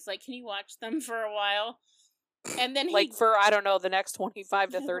over and he's like, can you watch them for a while? And then like for, I don't know, the next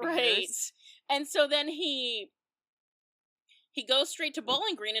 25 to 30 right. years. And so then he goes straight to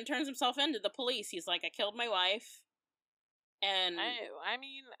Bowling Green and turns himself in to the police. He's like, I killed my wife. And I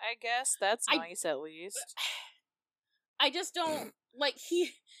mean, I guess that's nice at least. I just don't, like, he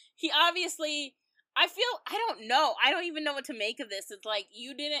obviously, I don't know. I don't even know what to make of this. It's like,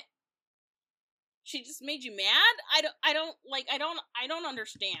 she just made you mad? I don't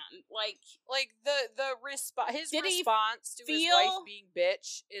understand. Like His response to his wife being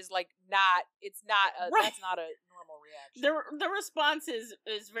bitch is like that's not a normal reaction. The response is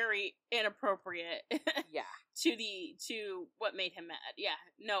very inappropriate. Yeah. to what made him mad. Yeah.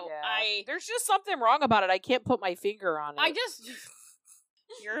 No, yeah. There's just something wrong about it. I can't put my finger on it.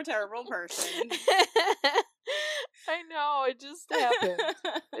 You're a terrible person. I know, it just happened.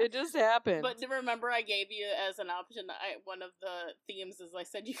 It just happened. But remember, I gave you as an option, one of the themes is I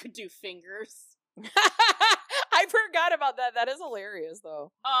said you could do fingers. I forgot about that. That is hilarious,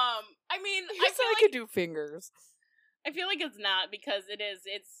 though. I mean, I feel like I could do fingers. I feel like it's not, because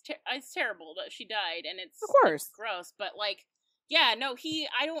it's terrible that she died, and it's, of course, it's gross. But like, yeah, no,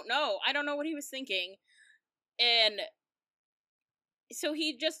 I don't know what he was thinking, and so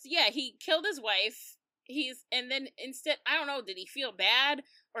he killed his wife. And then instead, I don't know, did he feel bad,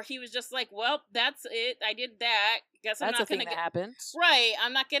 or he was just like, well, that's it, I did that, guess I'm not gonna that happened. Right,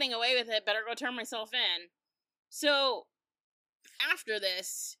 I'm not getting away with it, better go turn myself in. So after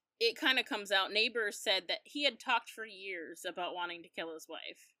this, it kind of comes out, neighbors said that he had talked for years about wanting to kill his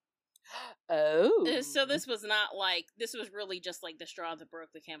wife. Oh. So this was really just like the straw that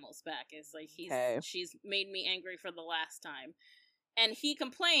broke the camel's back. It's like, she's made me angry for the last time. And he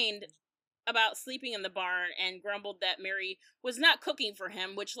complained about sleeping in the barn and grumbled that Mary was not cooking for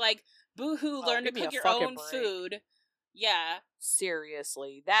him, which, like, boo-hoo, learn to cook your own food. Yeah.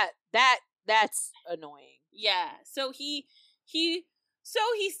 Seriously. That's annoying. Yeah. So he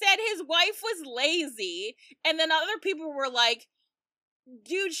said his wife was lazy, and then other people were like,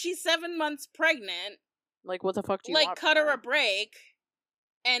 dude, she's 7 months pregnant. Like, what the fuck do you want? Like, cut her a break.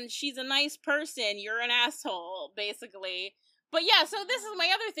 And she's a nice person. You're an asshole, basically. But yeah, so this is my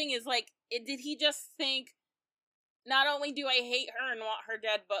other thing is, like, did he just think, not only do I hate her and want her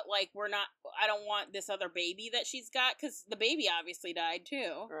dead, but, like, I don't want this other baby that she's got, because the baby obviously died,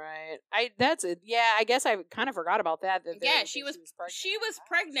 too. Right. Yeah, I guess I kind of forgot about that. She was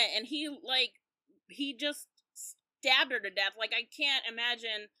pregnant, and he just stabbed her to death. Like, I can't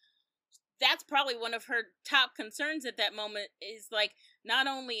imagine. That's probably one of her top concerns at that moment is, like, not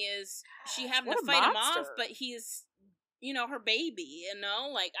only is she having to fight him off, but he's, her baby,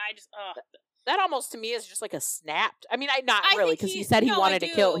 like, I just, That almost to me is just like a snapped. I mean, not really, because he said he wanted to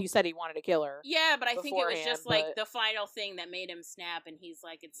kill her. Yeah, but I think it was just like the final thing that made him snap, and he's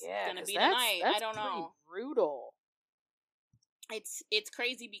like, it's gonna be tonight. I don't know. Brutal. It's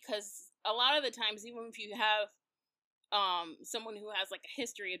crazy, because a lot of the times, even if you have someone who has like a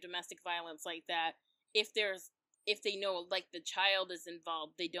history of domestic violence like that, if they know like the child is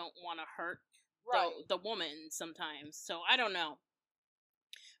involved, they don't want to hurt the woman sometimes. So I don't know.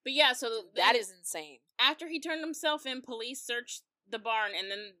 But yeah, so that is insane. After he turned himself in, police searched the barn,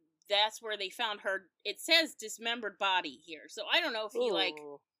 and then that's where they found her. It says dismembered body here, so I don't know if he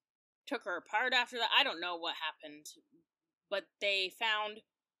took her apart after that. I don't know what happened, but they found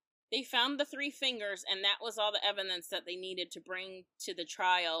the 3 fingers, and that was all the evidence that they needed to bring to the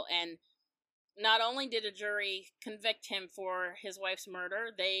trial. And not only did a jury convict him for his wife's murder,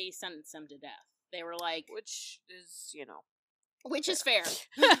 they sentenced him to death. They were like, which is fair.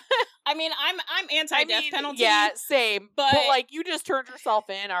 I mean, I'm anti-death penalty. Yeah, same. But like, you just turned yourself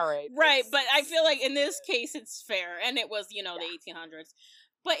in. All right. Right, but I feel like in this case it's fair, and it was, the 1800s.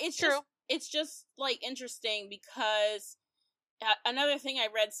 But it's true. It's just like interesting, because another thing I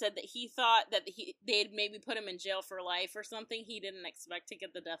read said that he thought that they'd maybe put him in jail for life or something. He didn't expect to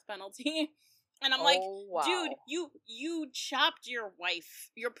get the death penalty. And I'm wow. Dude, you chopped your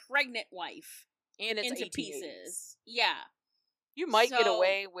pregnant wife, and it's into pieces. Yeah. You might get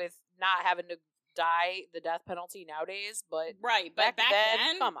away with not having to die the death penalty nowadays, but back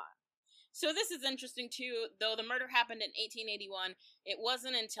then, come on. So this is interesting too. Though the murder happened in 1881, it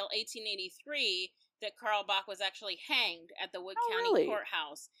wasn't until 1883 that Carl Bach was actually hanged at the Wood County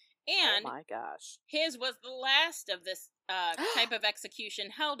Courthouse. And oh my gosh. his was the last of this type of execution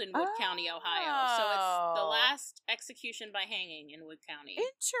held in Wood County, Ohio. So it's the last execution by hanging in Wood County.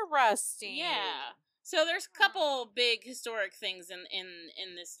 Interesting. Yeah. So there's a couple big historic things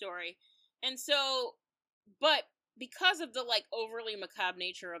in this story. And so, but because of the like overly macabre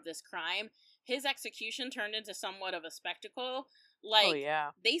nature of this crime, his execution turned into somewhat of a spectacle. Like, oh yeah.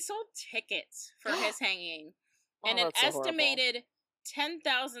 they sold tickets for his hanging, and Oh, an that's so horrible. estimated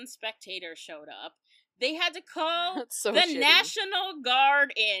 10,000 spectators showed up. They had to call That's so the shitty. National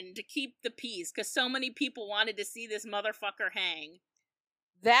Guard in to keep the peace because so many people wanted to see this motherfucker hang.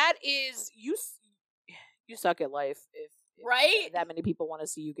 That is you suck at life if Right? that many people want to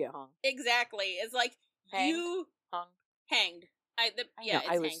see you get hung. Exactly. It's like Hanged? you Hung. hanged. Yeah, it's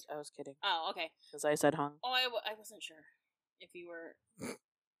I was hanged. I was kidding Oh, okay. because I said hung. Oh, I wasn't sure if you were.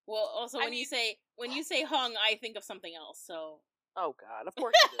 Well, also I when you say hung, I think of something else. So Oh God, of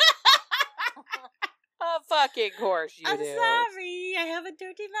course you do. Of fucking course you I'm do. sorry, I have a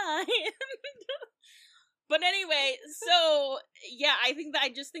dirty mind. But anyway, so yeah, I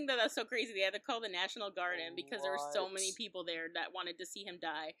just think that that's so crazy. They had to call the National Guard in because there were so What? many people there that wanted to see him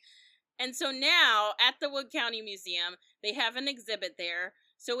die. And so now at the Wood County Museum, they have an exhibit there.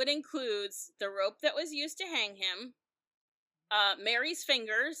 So it includes the rope that was used to hang him, Mary's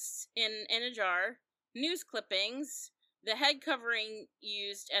fingers in a jar, news clippings, the head covering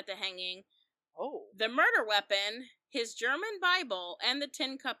used at the hanging, Oh. the murder weapon, his German Bible, and the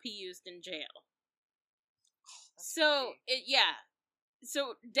tin cup he used in jail. So,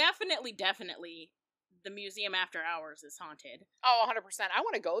 So definitely, the museum after hours is haunted. Oh, 100%. I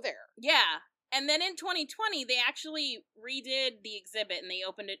want to go there. Yeah. And then in 2020, they actually redid the exhibit and they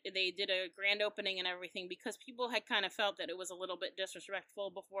opened it. They did a grand opening and everything because people had kind of felt that it was a little bit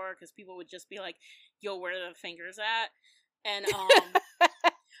disrespectful before because people would just be like, yo, where are the fingers at? And,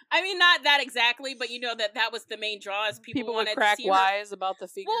 I mean, not that exactly, but you know that was the main draw is people wanted would crack to see her. wise about the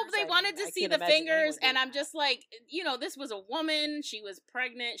fingers. Well, they I wanted mean, to I see can't the imagine anyone fingers, doing and I'm that. just like, this was a woman. She was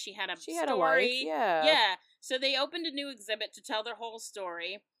pregnant. She had a She story. had a life, yeah. Yeah. So they opened a new exhibit to tell their whole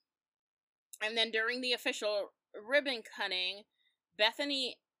story. And then during the official ribbon cutting,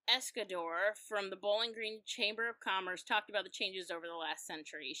 Bethany Escador from the Bowling Green Chamber of Commerce talked about the changes over the last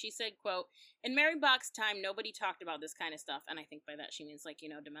century. She said, quote, in Mary Bach's time, nobody talked about this kind of stuff. And I think by that she means like,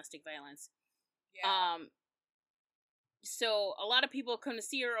 domestic violence. Yeah. So a lot of people come to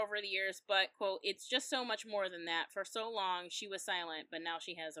see her over the years, but, quote, it's just so much more than that. For so long, she was silent, but now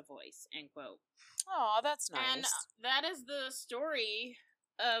she has a voice, end quote. Oh, that's nice. And that is the story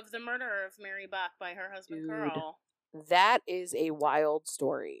of the murder of Mary Bach by her husband, Dude. Carl. That is a wild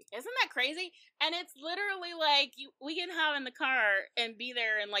story. Isn't that crazy? And it's literally like, we can hop in the car and be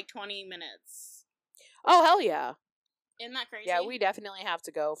there in like 20 minutes. Oh, hell yeah. Isn't that crazy? Yeah, we definitely have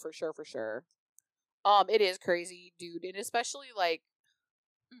to go for sure, for sure. It is crazy, dude, and especially like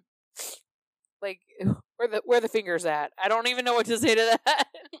where the fingers at. I don't even know what to say to that.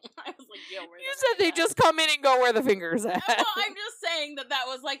 I was like, yo, where You said they just come in and go where the fingers at. Well, I'm just saying that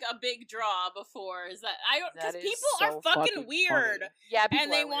was like a big draw before. Is that because That is people so are fucking weird. funny. Yeah, people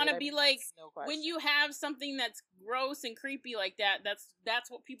And they are want to weird. I be mean, like, that's no when question. you have something that's gross and creepy like that, that's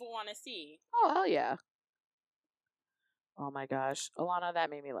what people want to see. Oh, hell yeah. Oh my gosh. Alana, that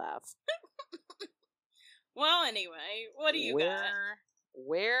made me laugh. Well, anyway, what do you got?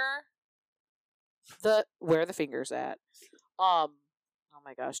 Where the fingers at? Oh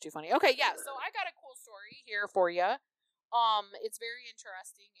my gosh, too funny. Okay, yeah. So I got a cool story here for you. It's very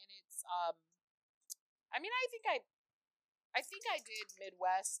interesting, and it's I mean, I think I did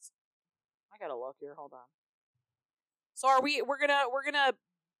Midwest. I gotta look here. Hold on. So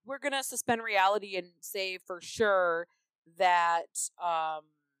we're gonna suspend reality and say for sure that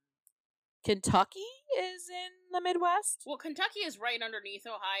Kentucky is in the Midwest. Well, Kentucky is right underneath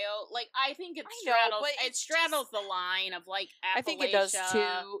Ohio. Like, I think it I know, straddles. but It it's straddles the line of like Appalachia. I think it does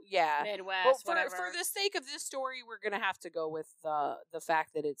too. Yeah. Midwest, But whatever. for the sake of this story, we're gonna have to go with the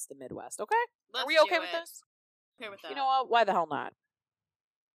fact that it's the Midwest. Okay? Let's Are we do okay with it. this? Okay with that. You know what? Why the hell not?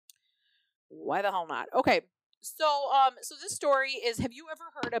 Why the hell not? Okay. So so this story is, have you ever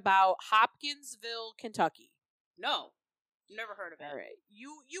heard about Hopkinsville, Kentucky? No, never heard of it. All right.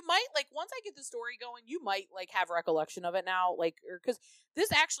 You might, like, once I get the story going, you might like have recollection of it now, like, because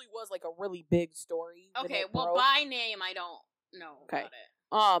this actually was like a really big story. when Okay, it well, broke. by name, I don't know Okay. about it.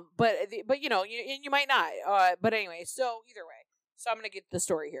 But you know, you might not. But anyway, so either way, so I'm gonna get the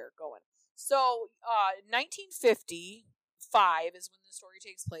story here going. So, 1955 is when the story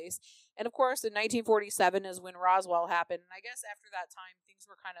takes place, and of course, in 1947 is when Roswell happened. And I guess after that time, things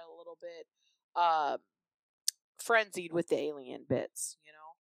were kind of a little bit frenzied with the alien bits, you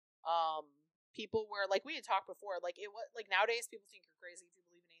know. People were like, we had talked before, like it was like nowadays people think you're crazy if you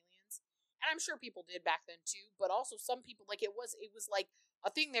believe in aliens, and I'm sure people did back then too. But also some people, like it was like a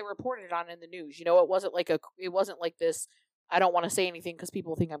thing they reported on in the news. You know, it wasn't like this. I don't want to say anything because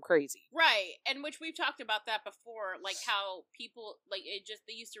people think I'm crazy. Right, and which we've talked about that before, like how people, like,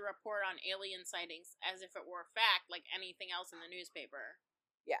 they used to report on alien sightings as if it were a fact, like anything else in the newspaper.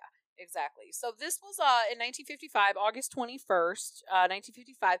 Yeah, exactly. So this was in 1955, August 21st,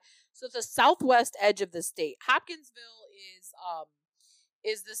 1955. So the southwest edge of the state. Hopkinsville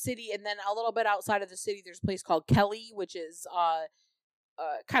is the city, and then a little bit outside of the city there's a place called Kelly, which is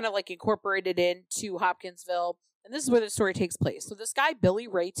kind of like incorporated into Hopkinsville. And this is where the story takes place. So this guy, Billy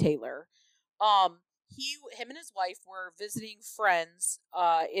Ray Taylor, him and his wife were visiting friends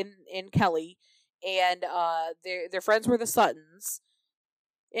in Kelly, and their friends were the Suttons,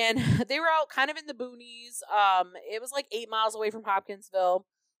 and they were out kind of in the boonies. It was like 8 miles away from Hopkinsville,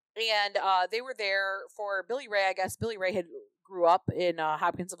 and they were there for Billy Ray. I guess Billy Ray had grew up in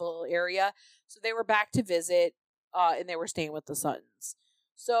Hopkinsville area, so they were back to visit, and they were staying with the Suttons.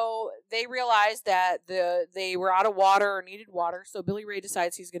 So they realized that they were out of water or needed water. So Billy Ray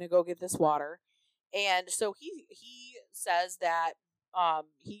decides he's going to go get this water, and so he says that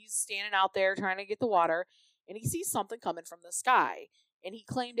he's standing out there trying to get the water, and he sees something coming from the sky, and he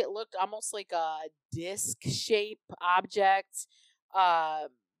claimed it looked almost like a disc-shaped object,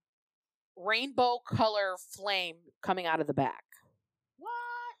 rainbow color flame coming out of the back.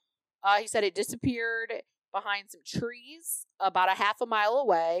 What? He said it disappeared behind some trees about a half a mile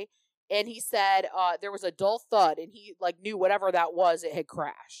away, and he said there was a dull thud, and he knew whatever that was, it had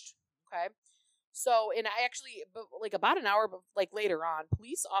crashed. Okay, so and I actually about an hour later on,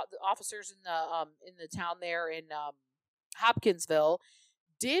 police officers in the town there in Hopkinsville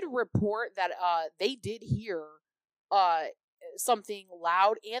did report that they did hear something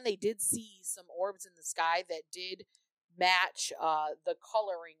loud, and they did see some orbs in the sky that did match the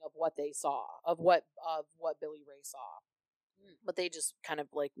coloring of what they saw, of what Billy Ray saw. But they just kind of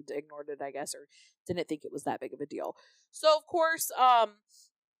ignored it, I guess, or didn't think it was that big of a deal. So of course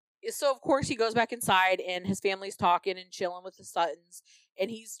he goes back inside, and his family's talking and chilling with the Suttons, and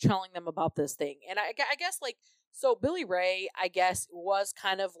he's telling them about this thing. And I guess so Billy Ray, I guess, was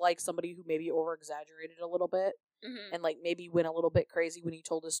kind of like somebody who maybe over exaggerated a little bit. Mm-hmm. And maybe went a little bit crazy when he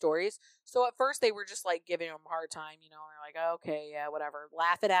told his stories. So at first they were just giving him a hard time, they're like, oh, okay, yeah, whatever,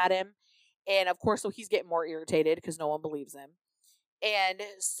 laughing at him. And of course, so he's getting more irritated because no one believes him. And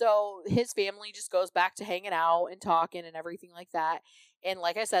so his family just goes back to hanging out and talking and everything like that. And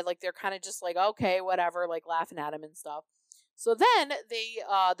like I said, they're kind of just okay, whatever, laughing at him and stuff. So then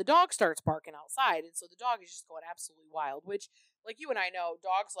the dog starts barking outside, and so the dog is just going absolutely wild, which, you and I know,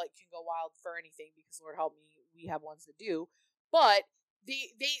 dogs can go wild for anything, because Lord help me, we have ones that do. But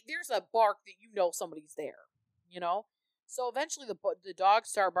there's a bark that somebody's there, So eventually the dogs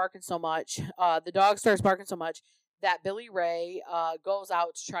start barking so much. The dog starts barking so much that Billy Ray goes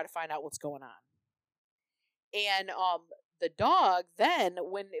out to try to find out what's going on. And the dog then,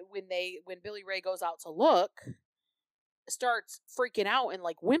 when Billy Ray goes out to look, starts freaking out and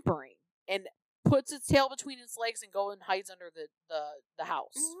whimpering, and puts its tail between its legs and goes and hides under the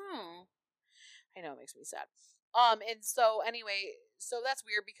house. Mm-hmm. I know, it makes me sad. And so anyway, so that's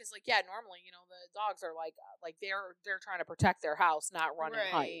weird because normally, the dogs are they're trying to protect their house, not run and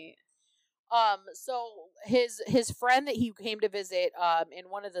hide. So his friend that he came to visit, and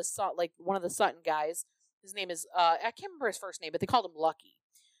one of the Sutton guys, his name is I can't remember his first name, but they called him Lucky.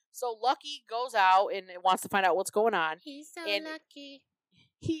 So Lucky goes out and wants to find out what's going on. He's so lucky.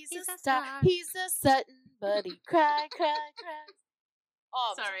 He's a star. He's a Sutton, but he cry.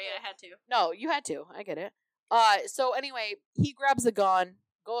 Sorry, I had to. No, you had to. I get it. So anyway, he grabs a gun,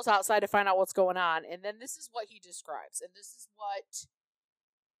 goes outside to find out what's going on, and then this is what he describes. And this is what,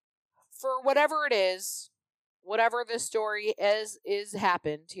 for whatever it is, whatever this story is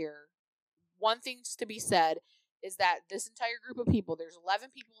happened here, one thing's to be said is that this entire group of people, there's 11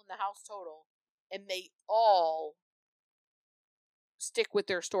 people in the house total, and they all stick with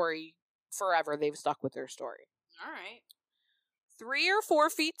their story forever. They've stuck with their story. All right. 3 or 4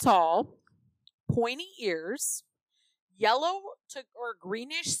 feet tall, pointy ears, yellow or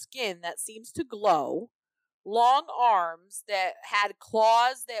greenish skin that seems to glow, long arms that had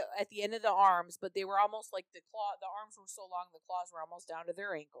claws that at the end of the arms, but they were almost the arms were so long the claws were almost down to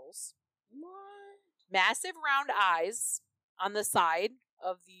their ankles. What? Massive round eyes on the side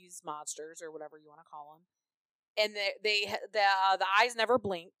of these monsters, or whatever you want to call them, and the eyes never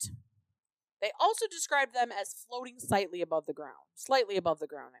blinked. They also described them as floating slightly above the ground. I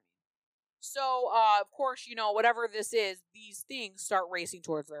mean. So, of course, whatever this is, these things start racing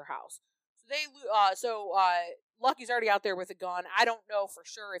towards their house. Lucky's already out there with a gun. I don't know for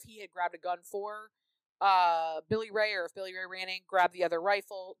sure if he had grabbed a gun for Billy Ray, or if Billy Ray ran in, grabbed the other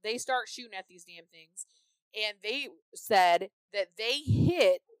rifle. They start shooting at these damn things, and they said that they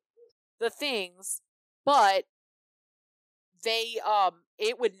hit the things, but they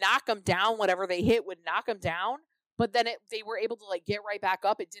it would knock them down. Whatever they hit would knock them down, but then they were able to like get right back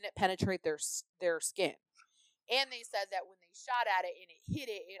up. It didn't penetrate their skin. And they said that when they shot at it and it hit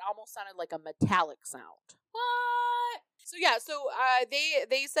it, it almost sounded like a metallic sound. What? So yeah,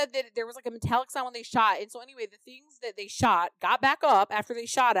 they said that there was like a metallic sound when they shot. And so anyway, the things that they shot got back up after they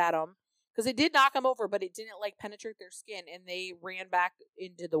shot at them, because it did knock them over, but it didn't like penetrate their skin, and they ran back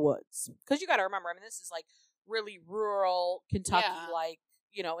into the woods. Because you got to remember, I mean, this is like really rural Kentucky, like,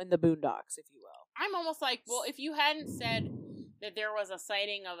 in the boondocks, if you will. I'm almost like, well, if you hadn't said that there was a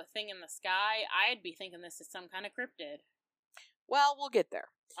sighting of a thing in the sky, I'd be thinking this is some kind of cryptid. Well, we'll get there.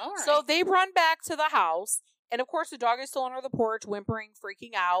 All right. So they run back to the house, and of course the dog is still under the porch, whimpering,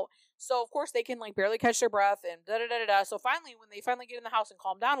 freaking out. So of course they can like barely catch their breath and da-da-da-da-da. So finally, when they finally get in the house and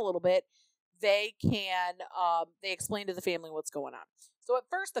calm down a little bit, they explain to the family what's going on. So at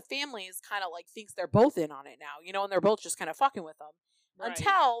first the family is kind of like thinks they're both in on it now, and they're both just kind of fucking with them. Right.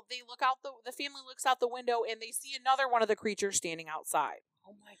 Until they look out the family looks out the window and they see another one of the creatures standing outside.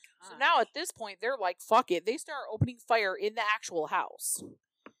 Oh my god. So now at this point they're like, fuck it. They start opening fire in the actual house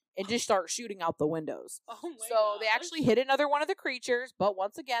and just start shooting out the windows. Oh my So they actually hit another one of the creatures, but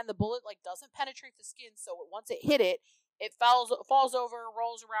once again the bullet like doesn't penetrate the skin, so once it hit it, it falls over,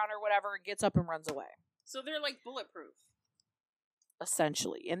 rolls around or whatever, and gets up and runs away. So they're like bulletproof.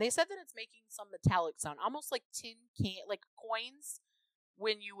 Essentially. And they said that it's making some metallic sound, almost like tin can, like coins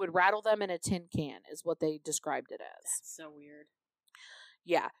when you would rattle them in a tin can, is what they described it as. That's so weird.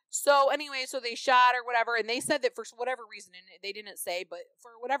 Yeah. So anyway, so they shot or whatever, and they said that for whatever reason, and they didn't say, but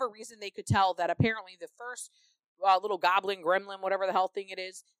for whatever reason, they could tell that apparently the first little goblin, gremlin, whatever the hell thing it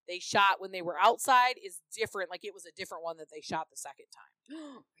is, they shot when they were outside is different. Like it was a different one that they shot the second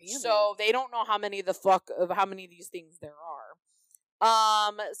time. Really? So they don't know how many of these things there are.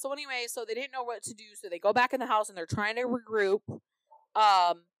 So anyway, so they didn't know what to do, so they go back in the house and they're trying to regroup.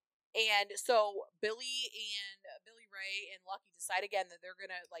 And so Billy Ray and Lucky decide again that they're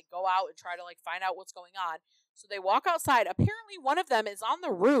gonna like go out and try to like find out what's going on. So they walk outside. Apparently one of them is on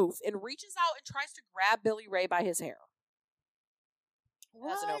the roof and reaches out and tries to grab Billy Ray by his hair.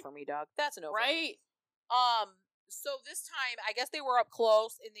 What? That's a no for me, dog. That's a no for me. Right. So this time I guess they were up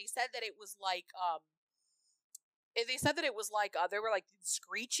close and they said that it was like they were like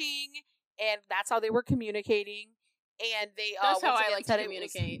screeching, and that's how they were communicating. And they that's how I like to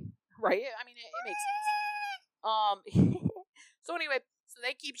communicate. Right? I mean, it makes sense. So anyway, so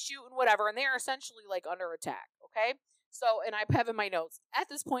they keep shooting whatever, and they are essentially like under attack. Okay. So, and I have in my notes at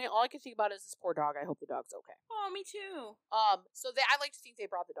this point, all I can think about is this poor dog. I hope the dog's okay. Oh, me too. So I like to think they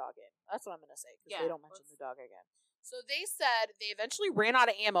brought the dog in. That's what I'm gonna say, because they don't mention the dog again. So they said they eventually ran out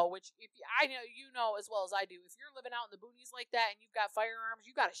of ammo, which I know you know as well as I do. If you're living out in the boonies like that and you've got firearms,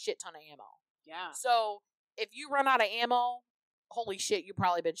 you got a shit ton of ammo. Yeah. So if you run out of ammo, holy shit, you've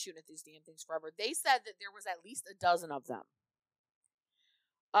probably been shooting at these damn things forever. They said that there was at least a dozen of them.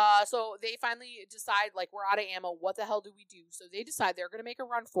 So they finally decide, like, we're out of ammo. What the hell do we do? So they decide they're going to make a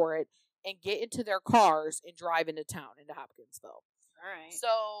run for it and get into their cars and drive into town, into Hopkinsville. All right.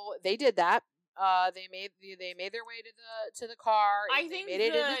 So they did that. They made their way to the car. I think they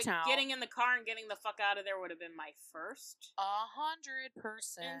made it into town. Getting in the car and getting the fuck out of there would have been my first 100%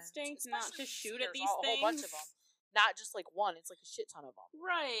 instinct, not to shoot at these things. A whole bunch of them, not just like one. It's like a shit ton of them.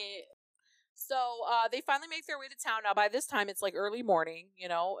 Right. So they finally make their way to town. Now by this time it's like early morning,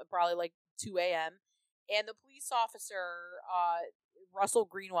 probably like 2 a.m. And the police officer, Russell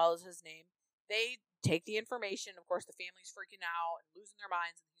Greenwell is his name. They take the information. Of course, the family's freaking out and losing their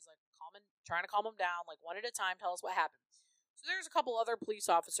minds. And he's like trying to calm them down, like one at a time. Tell us what happened. So there's a couple other police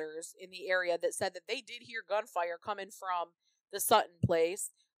officers in the area that said that they did hear gunfire coming from the Sutton place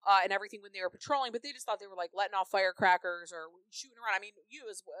and everything when they were patrolling, but they just thought they were like letting off firecrackers or shooting around. I mean, you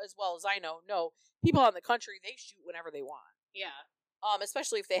as well as I know people out in the country, they shoot whenever they want. Yeah.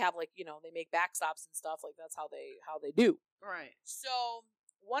 Especially if they have like, they make backstops and stuff, like that's how they do. Right. So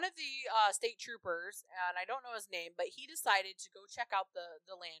one of the state troopers, and I don't know his name, but he decided to go check out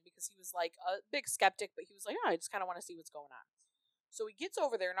the land because he was like a big skeptic, but he was like, I just kind of want to see what's going on. So he gets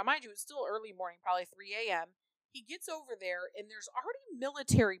over there. Now, mind you, it's still early morning, probably 3 a.m. He gets over there, and there's already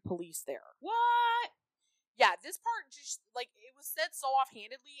military police there. What? Yeah, this part just, like, it was said so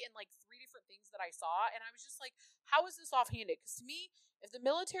offhandedly in, like, 3 different things that I saw, and I was just like, how is this offhanded? Because to me, if the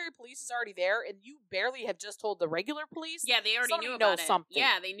military police is already there and you barely have just told the regular police, Yeah, they already knew somebody about knows it. something.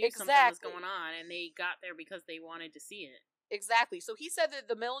 Yeah, they knew something was going on, and they got there because they wanted to see it. Exactly. So he said that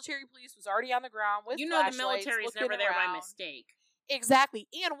the military police was already on the ground with flashlights, the military's never there by mistake. Exactly.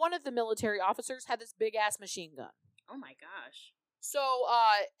 And one of the military officers had this big-ass machine gun. Oh my gosh. So,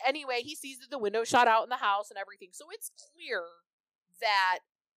 anyway, he sees that the window shot out in the house and everything. So it's clear that,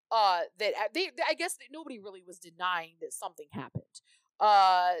 I guess that nobody really was denying that something happened.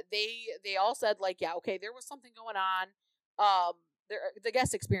 They all said, like, yeah, okay, there was something going on. The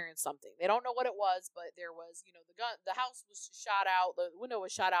guests experienced something. They don't know what it was, but there was, the house was shot out, the window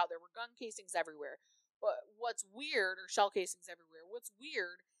was shot out, there were gun casings everywhere. But what's weird, or shell casings everywhere, what's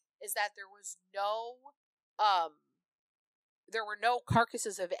weird is that there were no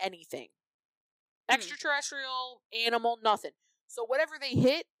carcasses of anything. Extraterrestrial, animal, nothing. So whatever they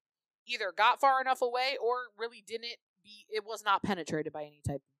hit either got far enough away or really it was not penetrated by any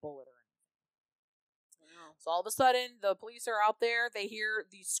type of bullet or anything. Wow. So all of a sudden, the police are out there, they hear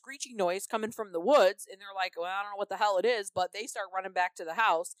the screeching noise coming from the woods, and they're like, well, I don't know what the hell it is, but they start running back to the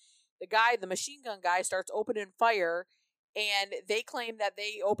house. The machine gun guy starts opening fire, and they claim that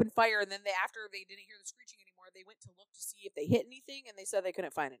they opened fire, and then after they didn't hear the screeching anymore, they went to look to see if they hit anything, and they said they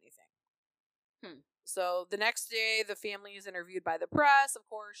couldn't find anything. So the next day, the family is interviewed by the press. Of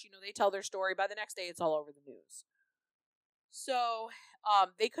course, they tell their story. By the next day, it's all over the news. So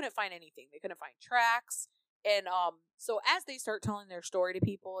they couldn't find anything. They couldn't find tracks. And so as they start telling their story to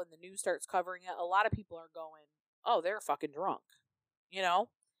people and the news starts covering it, a lot of people are going, oh, they're fucking drunk.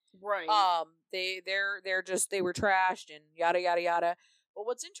 Right. They were trashed and yada, yada, yada. But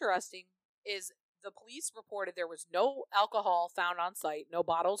what's interesting is the police reported there was no alcohol found on site, no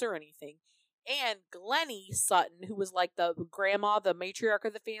bottles or anything. And Glennie Sutton, who was like the grandma, the matriarch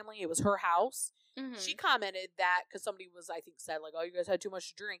of the family, it was her house. Mm-hmm. She commented that because somebody said like, oh, you guys had too much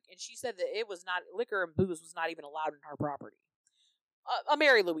to drink. And she said that it was not, liquor and booze was not even allowed in her property. A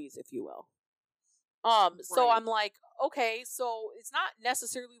Mary Louise, if you will. So I'm like, okay, so it's not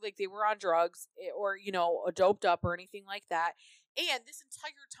necessarily like they were on drugs or, doped up or anything like that. And this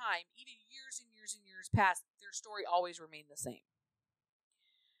entire time, even years and years and years past, their story always remained the same.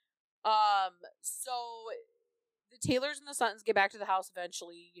 So the Taylors and the Suttons get back to the house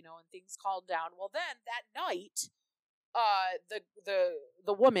eventually, and things calm down. Well, then that night,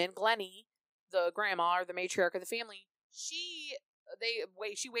 the woman, Glennie, the grandma or the matriarch of the family, she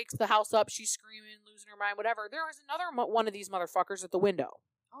wakes the house up. She's screaming, losing her mind, whatever. There was another one of these motherfuckers at the window.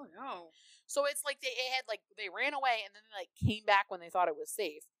 Oh no! So it's like they ran away and then they came back when they thought it was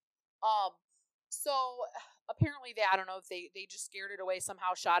safe. So apparently I don't know if they just scared it away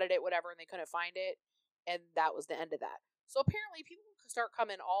somehow, shot at it, whatever, and they couldn't find it, and that was the end of that. So apparently people start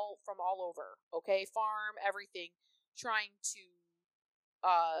coming from all over, okay, farm, everything, trying to,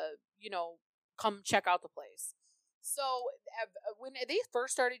 come check out the place. So when they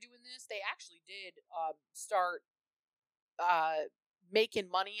first started doing this, they actually did start making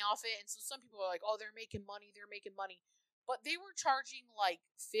money off it, and so some people are like, oh, they're making money. But they were charging like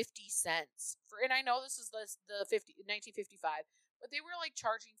 50 cents for, and I know this is the 1955, but they were like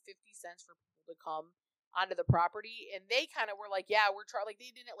charging 50 cents for people to come onto the property, and they kind of were like, yeah,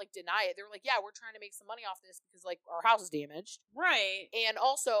 they didn't like deny it. They were like, yeah, we're trying to make some money off this because like our house is damaged, right? And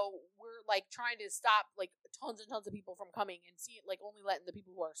also we're like trying to stop like tons and tons of people from coming and like only letting the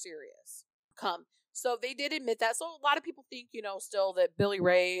people who are serious come. So they did admit that. So a lot of people think, still that Billy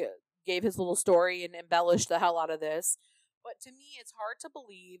Ray gave his little story and embellished the hell out of this. But to me, it's hard to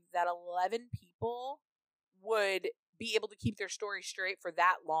believe that 11 people would be able to keep their story straight for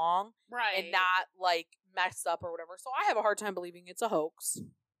that long, right, and not like mess up or whatever. So I have a hard time believing it's a hoax.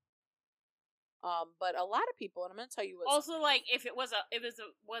 But a lot of people, and I'm going to tell you what. Also, like if it was a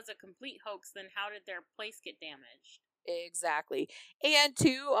complete hoax, then how did their place get damaged? Exactly, and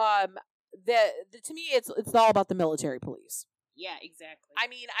to to me, it's all about the military police. Yeah, exactly. I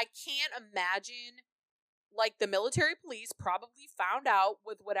mean, I can't imagine. Like, the military police probably found out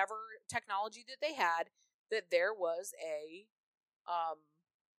with whatever technology that they had that there was a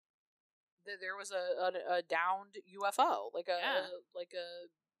downed UFO, like a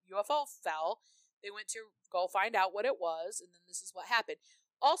UFO fell. They went to go find out what it was, and then this is what happened.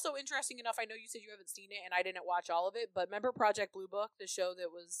 Also, interesting enough, I know you said you haven't seen it, and I didn't watch all of it, but remember Project Blue Book, the show that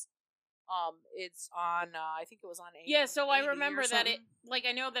was it's on, I think it was on AMC. Yeah, so I remember that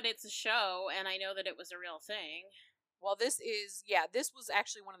I know that it's a show, and I know that it was a real thing. Well, this was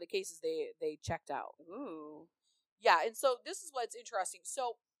actually one of the cases they checked out. Ooh. Yeah, and so this is what's interesting.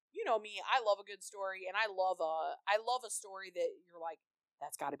 So you know me, I love a good story, and I love a story that you're like,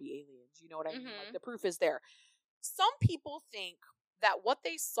 that's got to be aliens. You know what I mean? Like, the proof is there. Some people think that what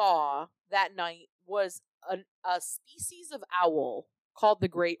they saw that night was a species of owl called the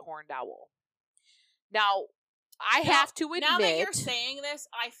great horned owl. Now, I have to admit, now that you're saying this,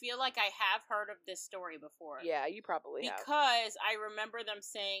 I feel like I have heard of this story before. Yeah, you probably have. Because I remember them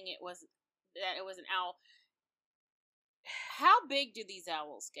saying it was an owl. How big do these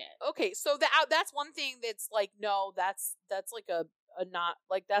owls get? Okay, so that's one thing that's like, no, that's like a not,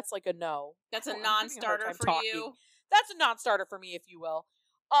 like, that's like a no. That's a non-starter for you? That's a non-starter for me, if you will.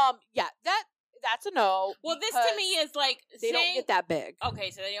 Yeah, that's a no. Well, this to me is like they don't get that big.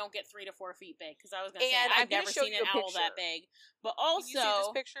 Okay, so they don't get 3 to 4 feet big. Because I was going to say, I've never seen an owl that big. But also, can you see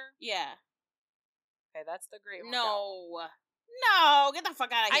this picture? Yeah. Okay, that's the great horned owl. No, get the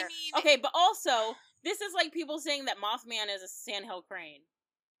fuck out of here. I mean, okay, but also, this is like people saying that Mothman is a sandhill crane.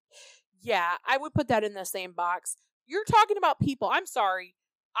 Yeah, I would put that in the same box. You're talking about people. I'm sorry.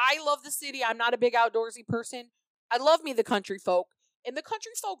 I love the city. I'm not a big outdoorsy person. I love me the country folk. And the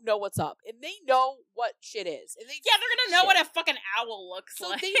country folk know what's up. And they know what shit is. And they're going to know what a fucking owl looks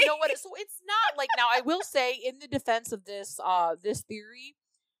like. So they know what it is. So it's not like, now I will say, in the defense of this theory,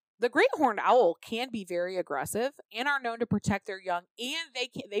 the great horned owl can be very aggressive and are known to protect their young, and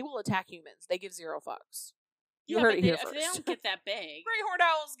they will attack humans. They give zero fucks. You heard it here first. If they don't get that big. Great horned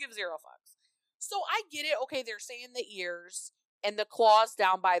owls give zero fucks. So I get it. Okay, they're saying the ears and the claws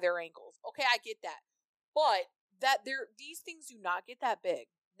down by their ankles. Okay, I get that. But these things do not get that big.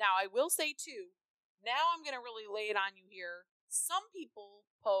 Now, I will say too, now I'm going to really lay it on you here. Some people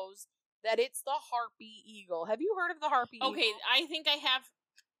pose that it's the harpy eagle. Have you heard of the harpy eagle? Okay, I think I have.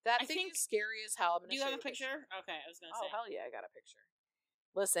 That thing is scary as hell. Do you have a picture? Okay, I was going to say. Oh, hell yeah, I got a picture.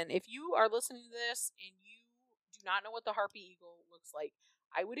 Listen, if you are listening to this and you do not know what the harpy eagle looks like,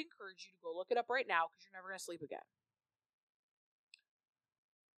 I would encourage you to go look it up right now because you're never going to sleep again.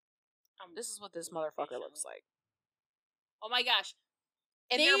 This is what this motherfucker looks like. Oh my gosh.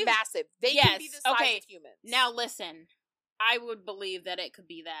 And they're massive. They can be the size of humans. Now listen, I would believe that it could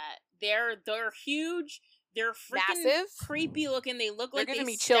be that. They're huge. They're freaking massive, creepy looking. They look like they're gonna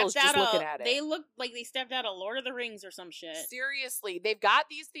be chills just looking at it. They look like they stepped out of Lord of the Rings or some shit. Seriously, they've got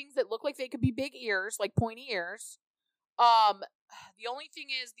these things that look like they could be big ears, like pointy ears. The only thing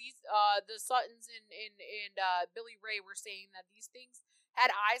is these the Suttons and Billy Ray were saying that these things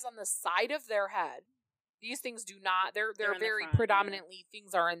had eyes on the side of their head. These things do not. They're very front, predominantly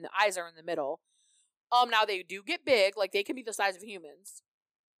things are in the eyes are in the middle. Now they do get big, like they can be the size of humans.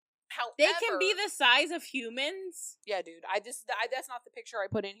 However, they can be the size of humans. Yeah, dude. That's not the picture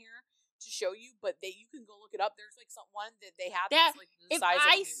I put in here to show you, but you can go look it up. There's like one that they have that's like the size of a human.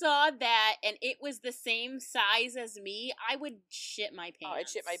 If I saw that and it was the same size as me, I would shit my pants. Oh,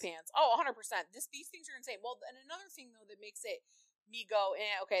 I'd shit my pants. Oh, 100%. These things are insane. Well, and another thing though that makes it me go,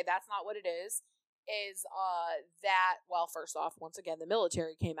 okay, that's not what it is that, well, first off, once again, the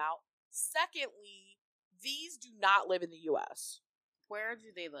military came out. Secondly, these do not live in the U.S. Where do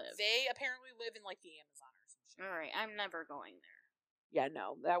they live? They apparently live in, like, the Amazon or some shit. All right, I'm never going there. Yeah,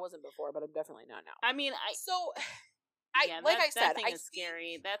 no, that wasn't before, but I'm definitely not now. I mean, I said, that thing is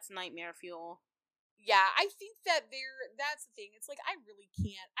scary. That's nightmare fuel. Yeah, I think that that's the thing. It's like, I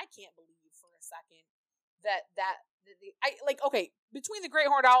can't believe for a second okay, between the great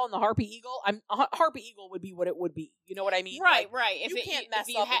horned owl and the harpy eagle, harpy eagle would be what it would be. You know what I mean? Right, like, right. If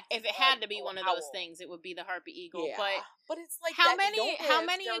it had to be one of those things, it would be the harpy eagle. Yeah. But it's like how many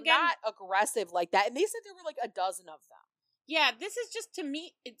they're again? Not aggressive like that, and they said there were like a dozen of them. Yeah, this is just, to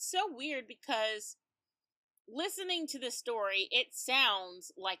me, it's so weird because listening to the story, it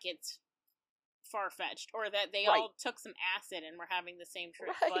sounds like it's far-fetched, or that they all took some acid and were having the same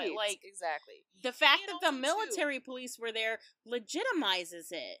trip. Right, but like, exactly. The fact that the military police were there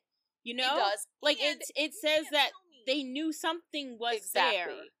legitimizes it. You know, it does. Like it says that they knew something was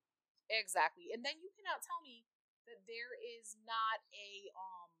there. Exactly, and then you cannot tell me that there is not a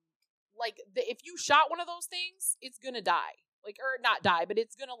if you shot one of those things, it's gonna die. Like, or not die, but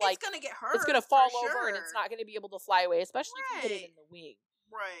it's gonna it's gonna get hurt. It's gonna fall over, and it's not gonna be able to fly away, especially if you hit it in the wing.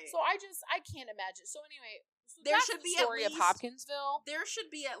 Right. So I can't imagine. So anyway, there should be story of Hopkinsville. There should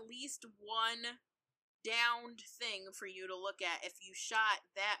be at least one downed thing for you to look at if you shot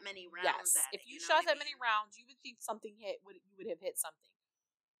that many rounds at it. If you shot that many rounds, you would think something you would have hit something.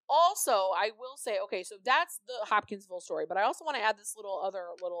 Also, I will say, okay, so that's the Hopkinsville story, but I also want to add this little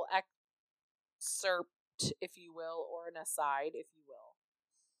excerpt, if you will, or an aside, if you will.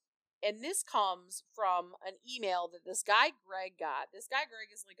 And this comes from an email that this guy Greg got. This guy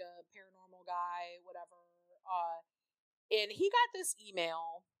Greg is like a paranormal guy, whatever. And he got this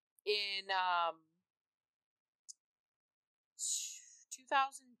email in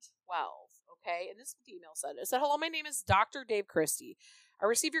 2012. Okay, and this is what the email said. It said, "Hello, my name is Dr. Dave Christie. I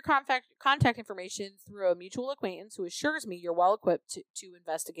received your contact information through a mutual acquaintance who assures me you're well equipped to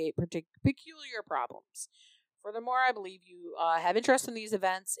investigate peculiar problems. Furthermore, I believe you have interest in these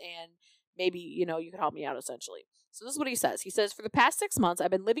events, and maybe you could help me out essentially." So this is what he says. He says, "For the past 6 months,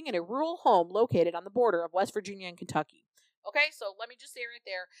 I've been living in a rural home located on the border of West Virginia and Kentucky." Okay, so let me just say right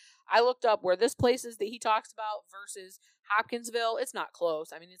there, I looked up where this place is that he talks about versus Hopkinsville. It's not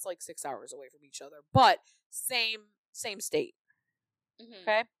close. I mean, it's like 6 hours away from each other, but same state. Mm-hmm.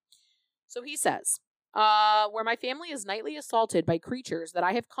 Okay, so he says, "Where my family is nightly assaulted by creatures that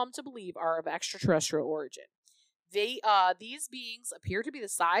I have come to believe are of extraterrestrial origin. These beings appear to be the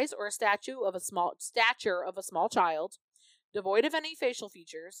size or stature of a small child, devoid of any facial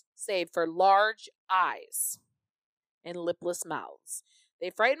features, save for large eyes and lipless mouths. They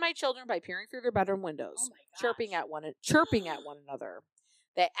frighten my children by peering through their bedroom windows, Oh my gosh. chirping at one another.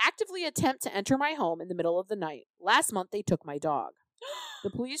 They actively attempt to enter my home in the middle of the night. Last month, they took my dog. The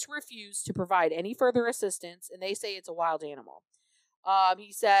police refuse to provide any further assistance, and they say it's a wild animal."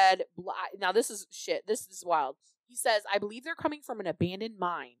 He said, now this is shit. This is wild. He says, "I believe they're coming from an abandoned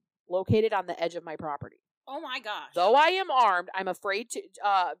mine located on the edge of my property. Oh my gosh. Though I am armed, I'm afraid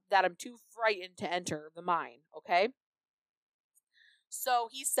that I'm too frightened to enter the mine." Okay. So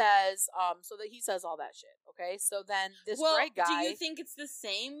he says, he says all that shit. Okay. So then this Greg guy. Do you think it's the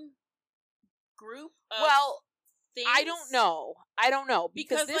same group of things? I don't know.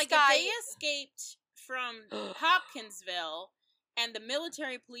 Because this guy, if they escaped from Hopkinsville and the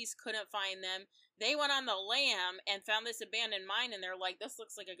military police couldn't find them, they went on the lam and found this abandoned mine, and they're like, "This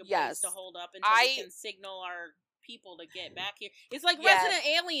looks like a good place to hold up until we can signal our people to get back here." It's like Resident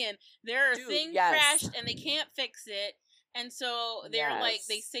Alien. Their thing crashed and they can't fix it, and so they're like,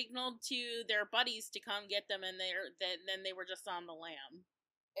 they signaled to their buddies to come get them, and then they were just on the lam.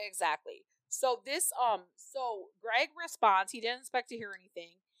 Exactly. So this so Greg responds. He didn't expect to hear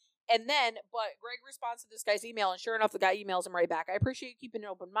anything. But Greg responds to this guy's email, and sure enough, the guy emails him right back. "I appreciate you keeping an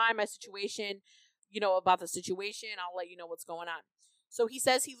open mind. My situation, about the situation. I'll let you know what's going on." So he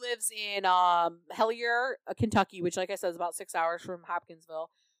says he lives in Hellier, Kentucky, which, like I said, is about 6 hours from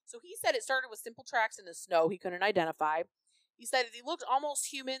Hopkinsville. So he said it started with simple tracks in the snow he couldn't identify. He said they looked almost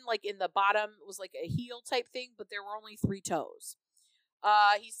human, like in the bottom was like a heel type thing, but there were only 3 toes.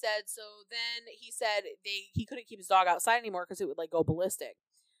 He said he couldn't keep his dog outside anymore because it would go ballistic.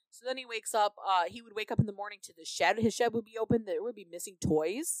 So then he wakes up, he would wake up in the morning to the shed. His shed would be open. There would be missing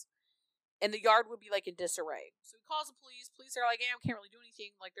toys. And the yard would be in disarray. So he calls the police. Police are like, "Hey, I can't really do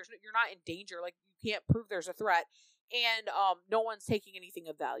anything. You're not in danger. You can't prove there's a threat. And no one's taking anything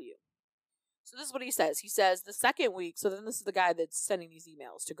of value." So this is what he says. He says, "The second week," so then this is the guy that's sending these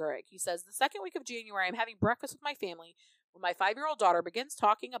emails to Greg. He says, "The second week of January, I'm having breakfast with my family when my 5-year-old daughter begins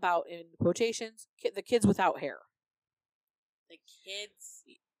talking about, in quotations, the kids without hair." The kids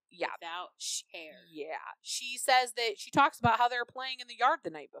without hair. Yeah. She says that she talks about how they were playing in the yard the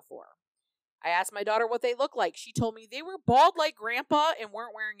night before. "I asked my daughter what they looked like. She told me they were bald like Grandpa and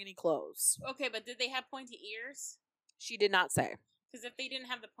weren't wearing any clothes." Okay, but did they have pointy ears? She did not say. Because if they didn't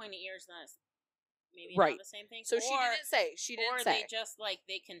have the pointy ears, then it's maybe not the same thing. So she didn't say. Or they just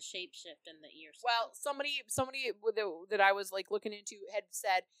they can shapeshift in the ears. Well, somebody that I was looking into had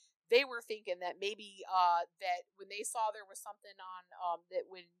said they were thinking that maybe that when they saw there was something on that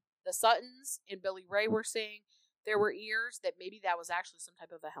when the Suttons and Billy Ray were saying there were ears, that maybe that was actually some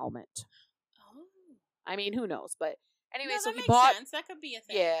type of a helmet. Oh. I mean, who knows? But anyway, so he bought sense. That could be a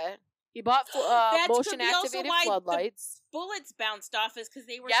thing. Yeah. He bought motion activated floodlights. Bullets bounced off is because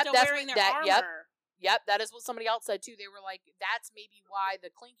they were still wearing their armor. Yep, that is what somebody else said too. They were like, that's maybe why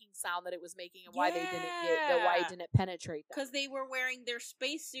the clinking sound that it was making and why they didn't why it didn't penetrate them. Because they were wearing their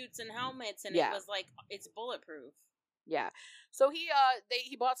spacesuits and helmets, and it was like, it's bulletproof. Yeah. So he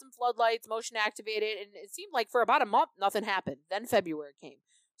bought some floodlights, motion activated, and it seemed like for about a month nothing happened. Then February came.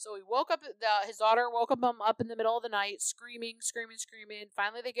 So he woke up, his daughter woke him up in the middle of the night, screaming.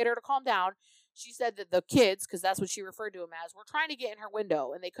 Finally, they get her to calm down. She said that the kids, because that's what she referred to him as, were trying to get in her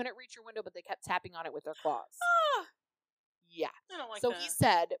window, and they couldn't reach her window, but they kept tapping on it with their claws. Yeah. I don't like that. He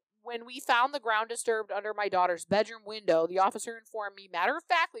said, "When we found the ground disturbed under my daughter's bedroom window, the officer informed me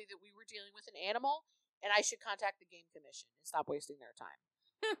matter-of-factly that we were dealing with an animal, and I should contact the Game Commission and stop wasting their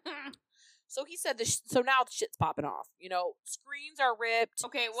time." So he said this. So now shit's popping off. Screens are ripped.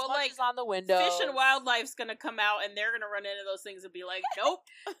 Okay, well, on the window. Fish and Wildlife's gonna come out, and they're gonna run into those things and be like, "Nope,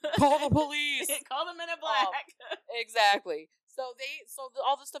 call the police, call the Men in Black." Exactly. So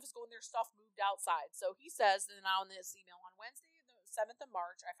all this stuff is going. Their stuff moved outside. So he says that now in this email on Wednesday, 7th of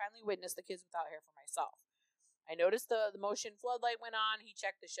March, I finally witnessed the kids without hair for myself. I noticed the motion floodlight went on. He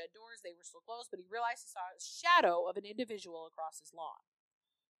checked the shed doors. They were still closed, but he realized he saw a shadow of an individual across his lawn.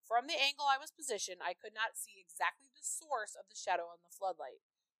 From the angle I was positioned, I could not see exactly the source of the shadow on the floodlight.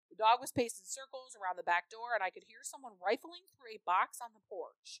 The dog was pacing circles around the back door, and I could hear someone rifling through a box on the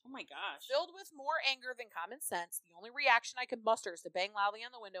porch. Oh my gosh. Filled with more anger than common sense, the only reaction I could muster is to bang loudly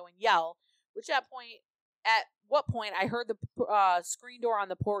on the window and yell, at what point I heard the screen door on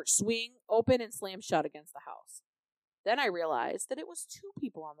the porch swing open and slam shut against the house. Then I realized that it was 2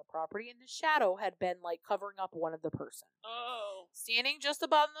 people on the property, and the shadow had been like covering up one of the person. Oh. Standing just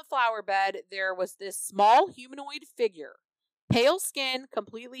above the flower bed, there was this small humanoid figure. Pale skin,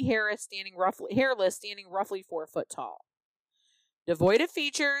 completely hairless, standing roughly 4 foot tall. Devoid of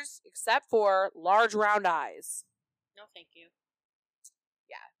features, except for large round eyes. No, thank you.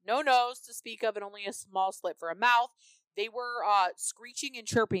 Yeah, no nose to speak of, and only a small slit for a mouth. They were screeching and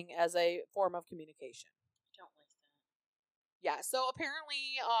chirping as a form of communication. Don't like that. Yeah, so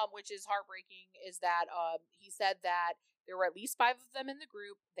apparently, which is heartbreaking, is that he said that there were at least 5 of them in the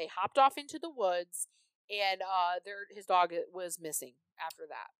group. They hopped off into the woods. And his dog was missing after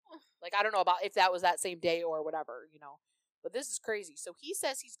that. Like, I don't know about if that was that same day or whatever, But this is crazy. So he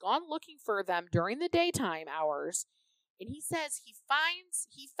says he's gone looking for them during the daytime hours. And he says he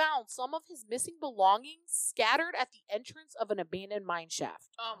found some of his missing belongings scattered at the entrance of an abandoned mine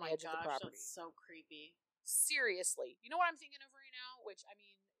shaft. Oh on the my edge of the gosh, property. that's so creepy. Seriously. You know what I'm thinking of right now? Which, I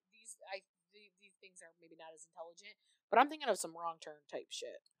mean, these things are maybe not as intelligent. But I'm thinking of some Wrong Turn type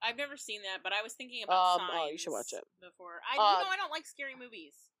shit. I've never seen that, but I was thinking about Signs. Oh, you should watch it before. I don't like scary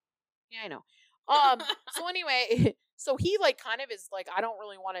movies. Yeah, I know. So anyway, so he kind of is I don't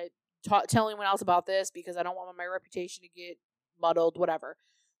really want to tell anyone else about this because I don't want my reputation to get muddled, whatever.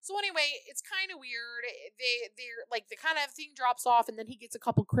 So anyway, it's kind of weird. They're the kind of thing drops off, and then he gets a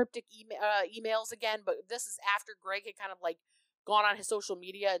couple cryptic emails again. But this is after Greg had kind of gone on his social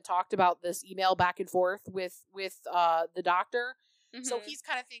media and talked about this email back and forth with the doctor. Mm-hmm. So he's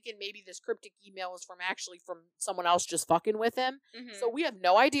kind of thinking maybe this cryptic email is from someone else just fucking with him. Mm-hmm. So we have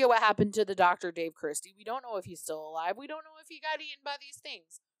no idea what happened to the Dr. Dave Christie. We don't know if he's still alive. We don't know if he got eaten by these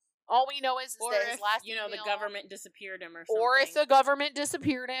things. All we know is that his last email, the government disappeared him or something. Or if the government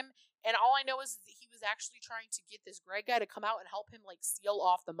disappeared him. And all I know is that he was actually trying to get this Greg guy to come out and help him seal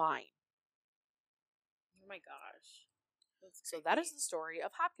off the mine. Oh my gosh. So that is the story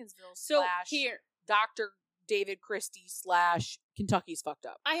of Hopkinsville / Dr. David Christie / Kentucky's fucked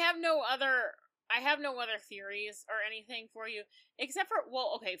up. I have no other theories or anything for you except for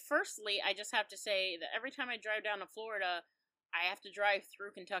firstly, I just have to say that every time I drive down to Florida, I have to drive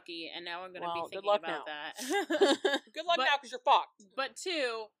through Kentucky, and now I'm going to be thinking about that. Good luck now, because you're fucked. But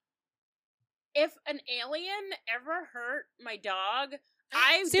 2, if an alien ever hurt my dog,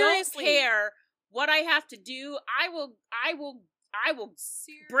 I don't care what I have to do. I will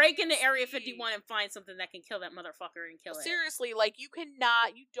break into Area 51 and find something that can kill that motherfucker and kill it. Seriously,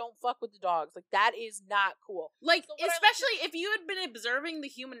 you don't fuck with the dogs. That is not cool. Especially if you had been observing the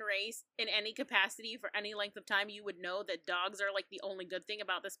human race in any capacity for any length of time, you would know that dogs are the only good thing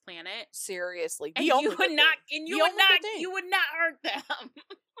about this planet. Seriously. You would not hurt them.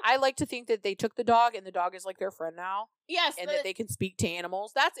 I like to think that they took the dog, and the dog is their friend now. Yes. And that they can speak to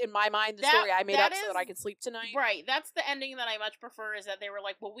animals. That's, in my mind, the story I made up so that I can sleep tonight. Right. That's the ending that I much prefer, is that they were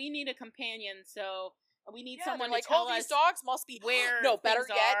well, we need a companion, so we need someone to tell us these dogs must be where better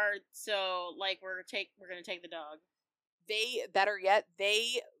yet. So, we're going to take the dog. They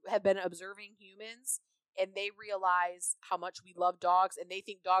have been observing humans, and they realize how much we love dogs, and they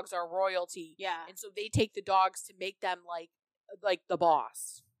think dogs are royalty. Yeah. And so they take the dogs to make them like the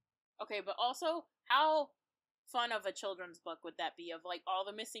boss. Okay, but also, how fun of a children's book would that be, of all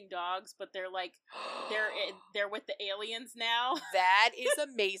the missing dogs, but they're they're with the aliens now? That is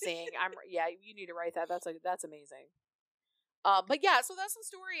amazing. You need to write that. That's amazing. But yeah, so that's the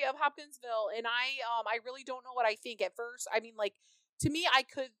story of Hopkinsville, and I really don't know what I think at first. I mean, to me, I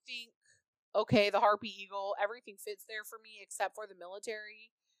could think, okay, the Harpy Eagle, everything fits there for me except for the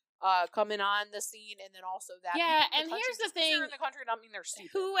military coming on the scene, and then also that. Yeah, and here's the thing: in the country, I don't mean they're stupid.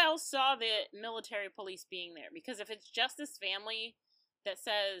 Who else saw the military police being there? Because if it's just this family that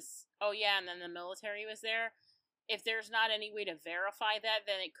says, "Oh yeah," and then the military was there, if there's not any way to verify that,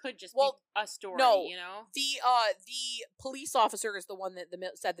 then it could just be a story. No, the police officer is the one that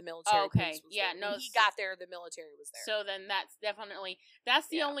said the military. Okay, police was there. no, when he got there, the military was there. So then that's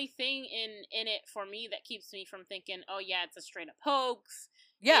the only thing in it for me that keeps me from thinking, oh yeah, it's a straight up hoax.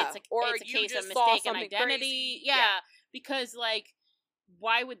 Yeah, it's a case of mistaken identity. Crazy. Yeah, because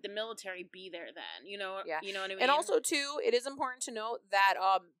why would the military be there then? You know, Yeah. you know what I mean? And also, too, it is important to note that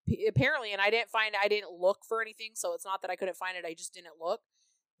apparently, and I didn't look for anything, so it's not that I couldn't find it, I just didn't look.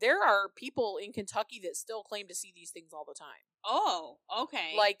 There are people in Kentucky that still claim to see these things all the time. Oh,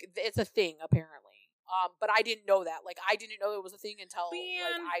 okay. Like, it's a thing, apparently. But I didn't know that. Like, I didn't know it was a thing until like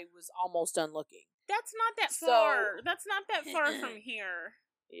Man. I was almost done looking. That's not that So- far. That's not that far from here.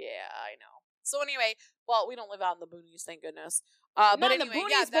 Yeah, I know. So anyway, well, we don't live out in the boonies, thank goodness. Not But in the anyway, boonies,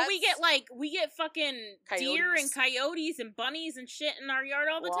 yeah, but we get fucking deer and Coyotes. coyotes and bunnies and shit in our yard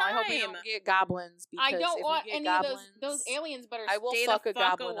all the well, time. I hope we don't get goblins. Because I don't if want we get any goblins, of those aliens better I will stay fuck the a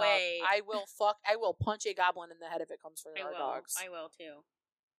fuck goblin away. up. I will punch a goblin in the head if it comes for our dogs. I will too.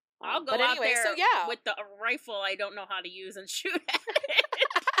 I'll go but out anyway, there so yeah, with the rifle I don't know how to use and shoot at it.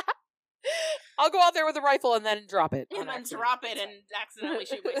 I'll go out there with a rifle and then drop it. and on then accident. drop it and accidentally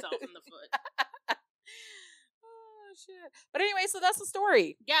shoot myself in the foot. Oh shit! But anyway, so that's the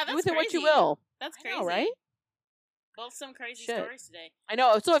story. Yeah, that's Do with it what you crazy. will. That's I crazy. know, right? Both some crazy Shit. stories today. I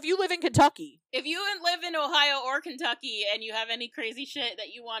know. So if you live in Kentucky, If you live in Ohio or Kentucky and you have any crazy shit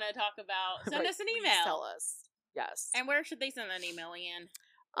that you want to talk about, send right, us an please email. Tell us. Yes. And where should they send that email, Ian?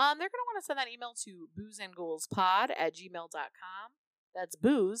 They're gonna want to send that email to boozeandghoulspod@gmail.com. That's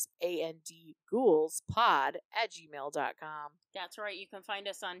booze, A-N-D, ghoulspod@gmail.com. That's right. You can find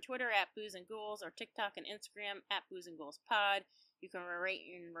us on Twitter at Booze and Ghouls or TikTok and Instagram at Booze and Ghouls Pod. You can rate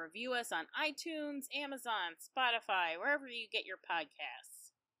and review us on iTunes, Amazon, Spotify, wherever you get your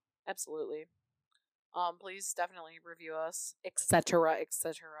podcasts. Absolutely. Please definitely review us, etc.,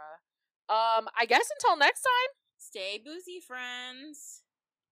 etc. I guess until next time. Stay boozy, friends.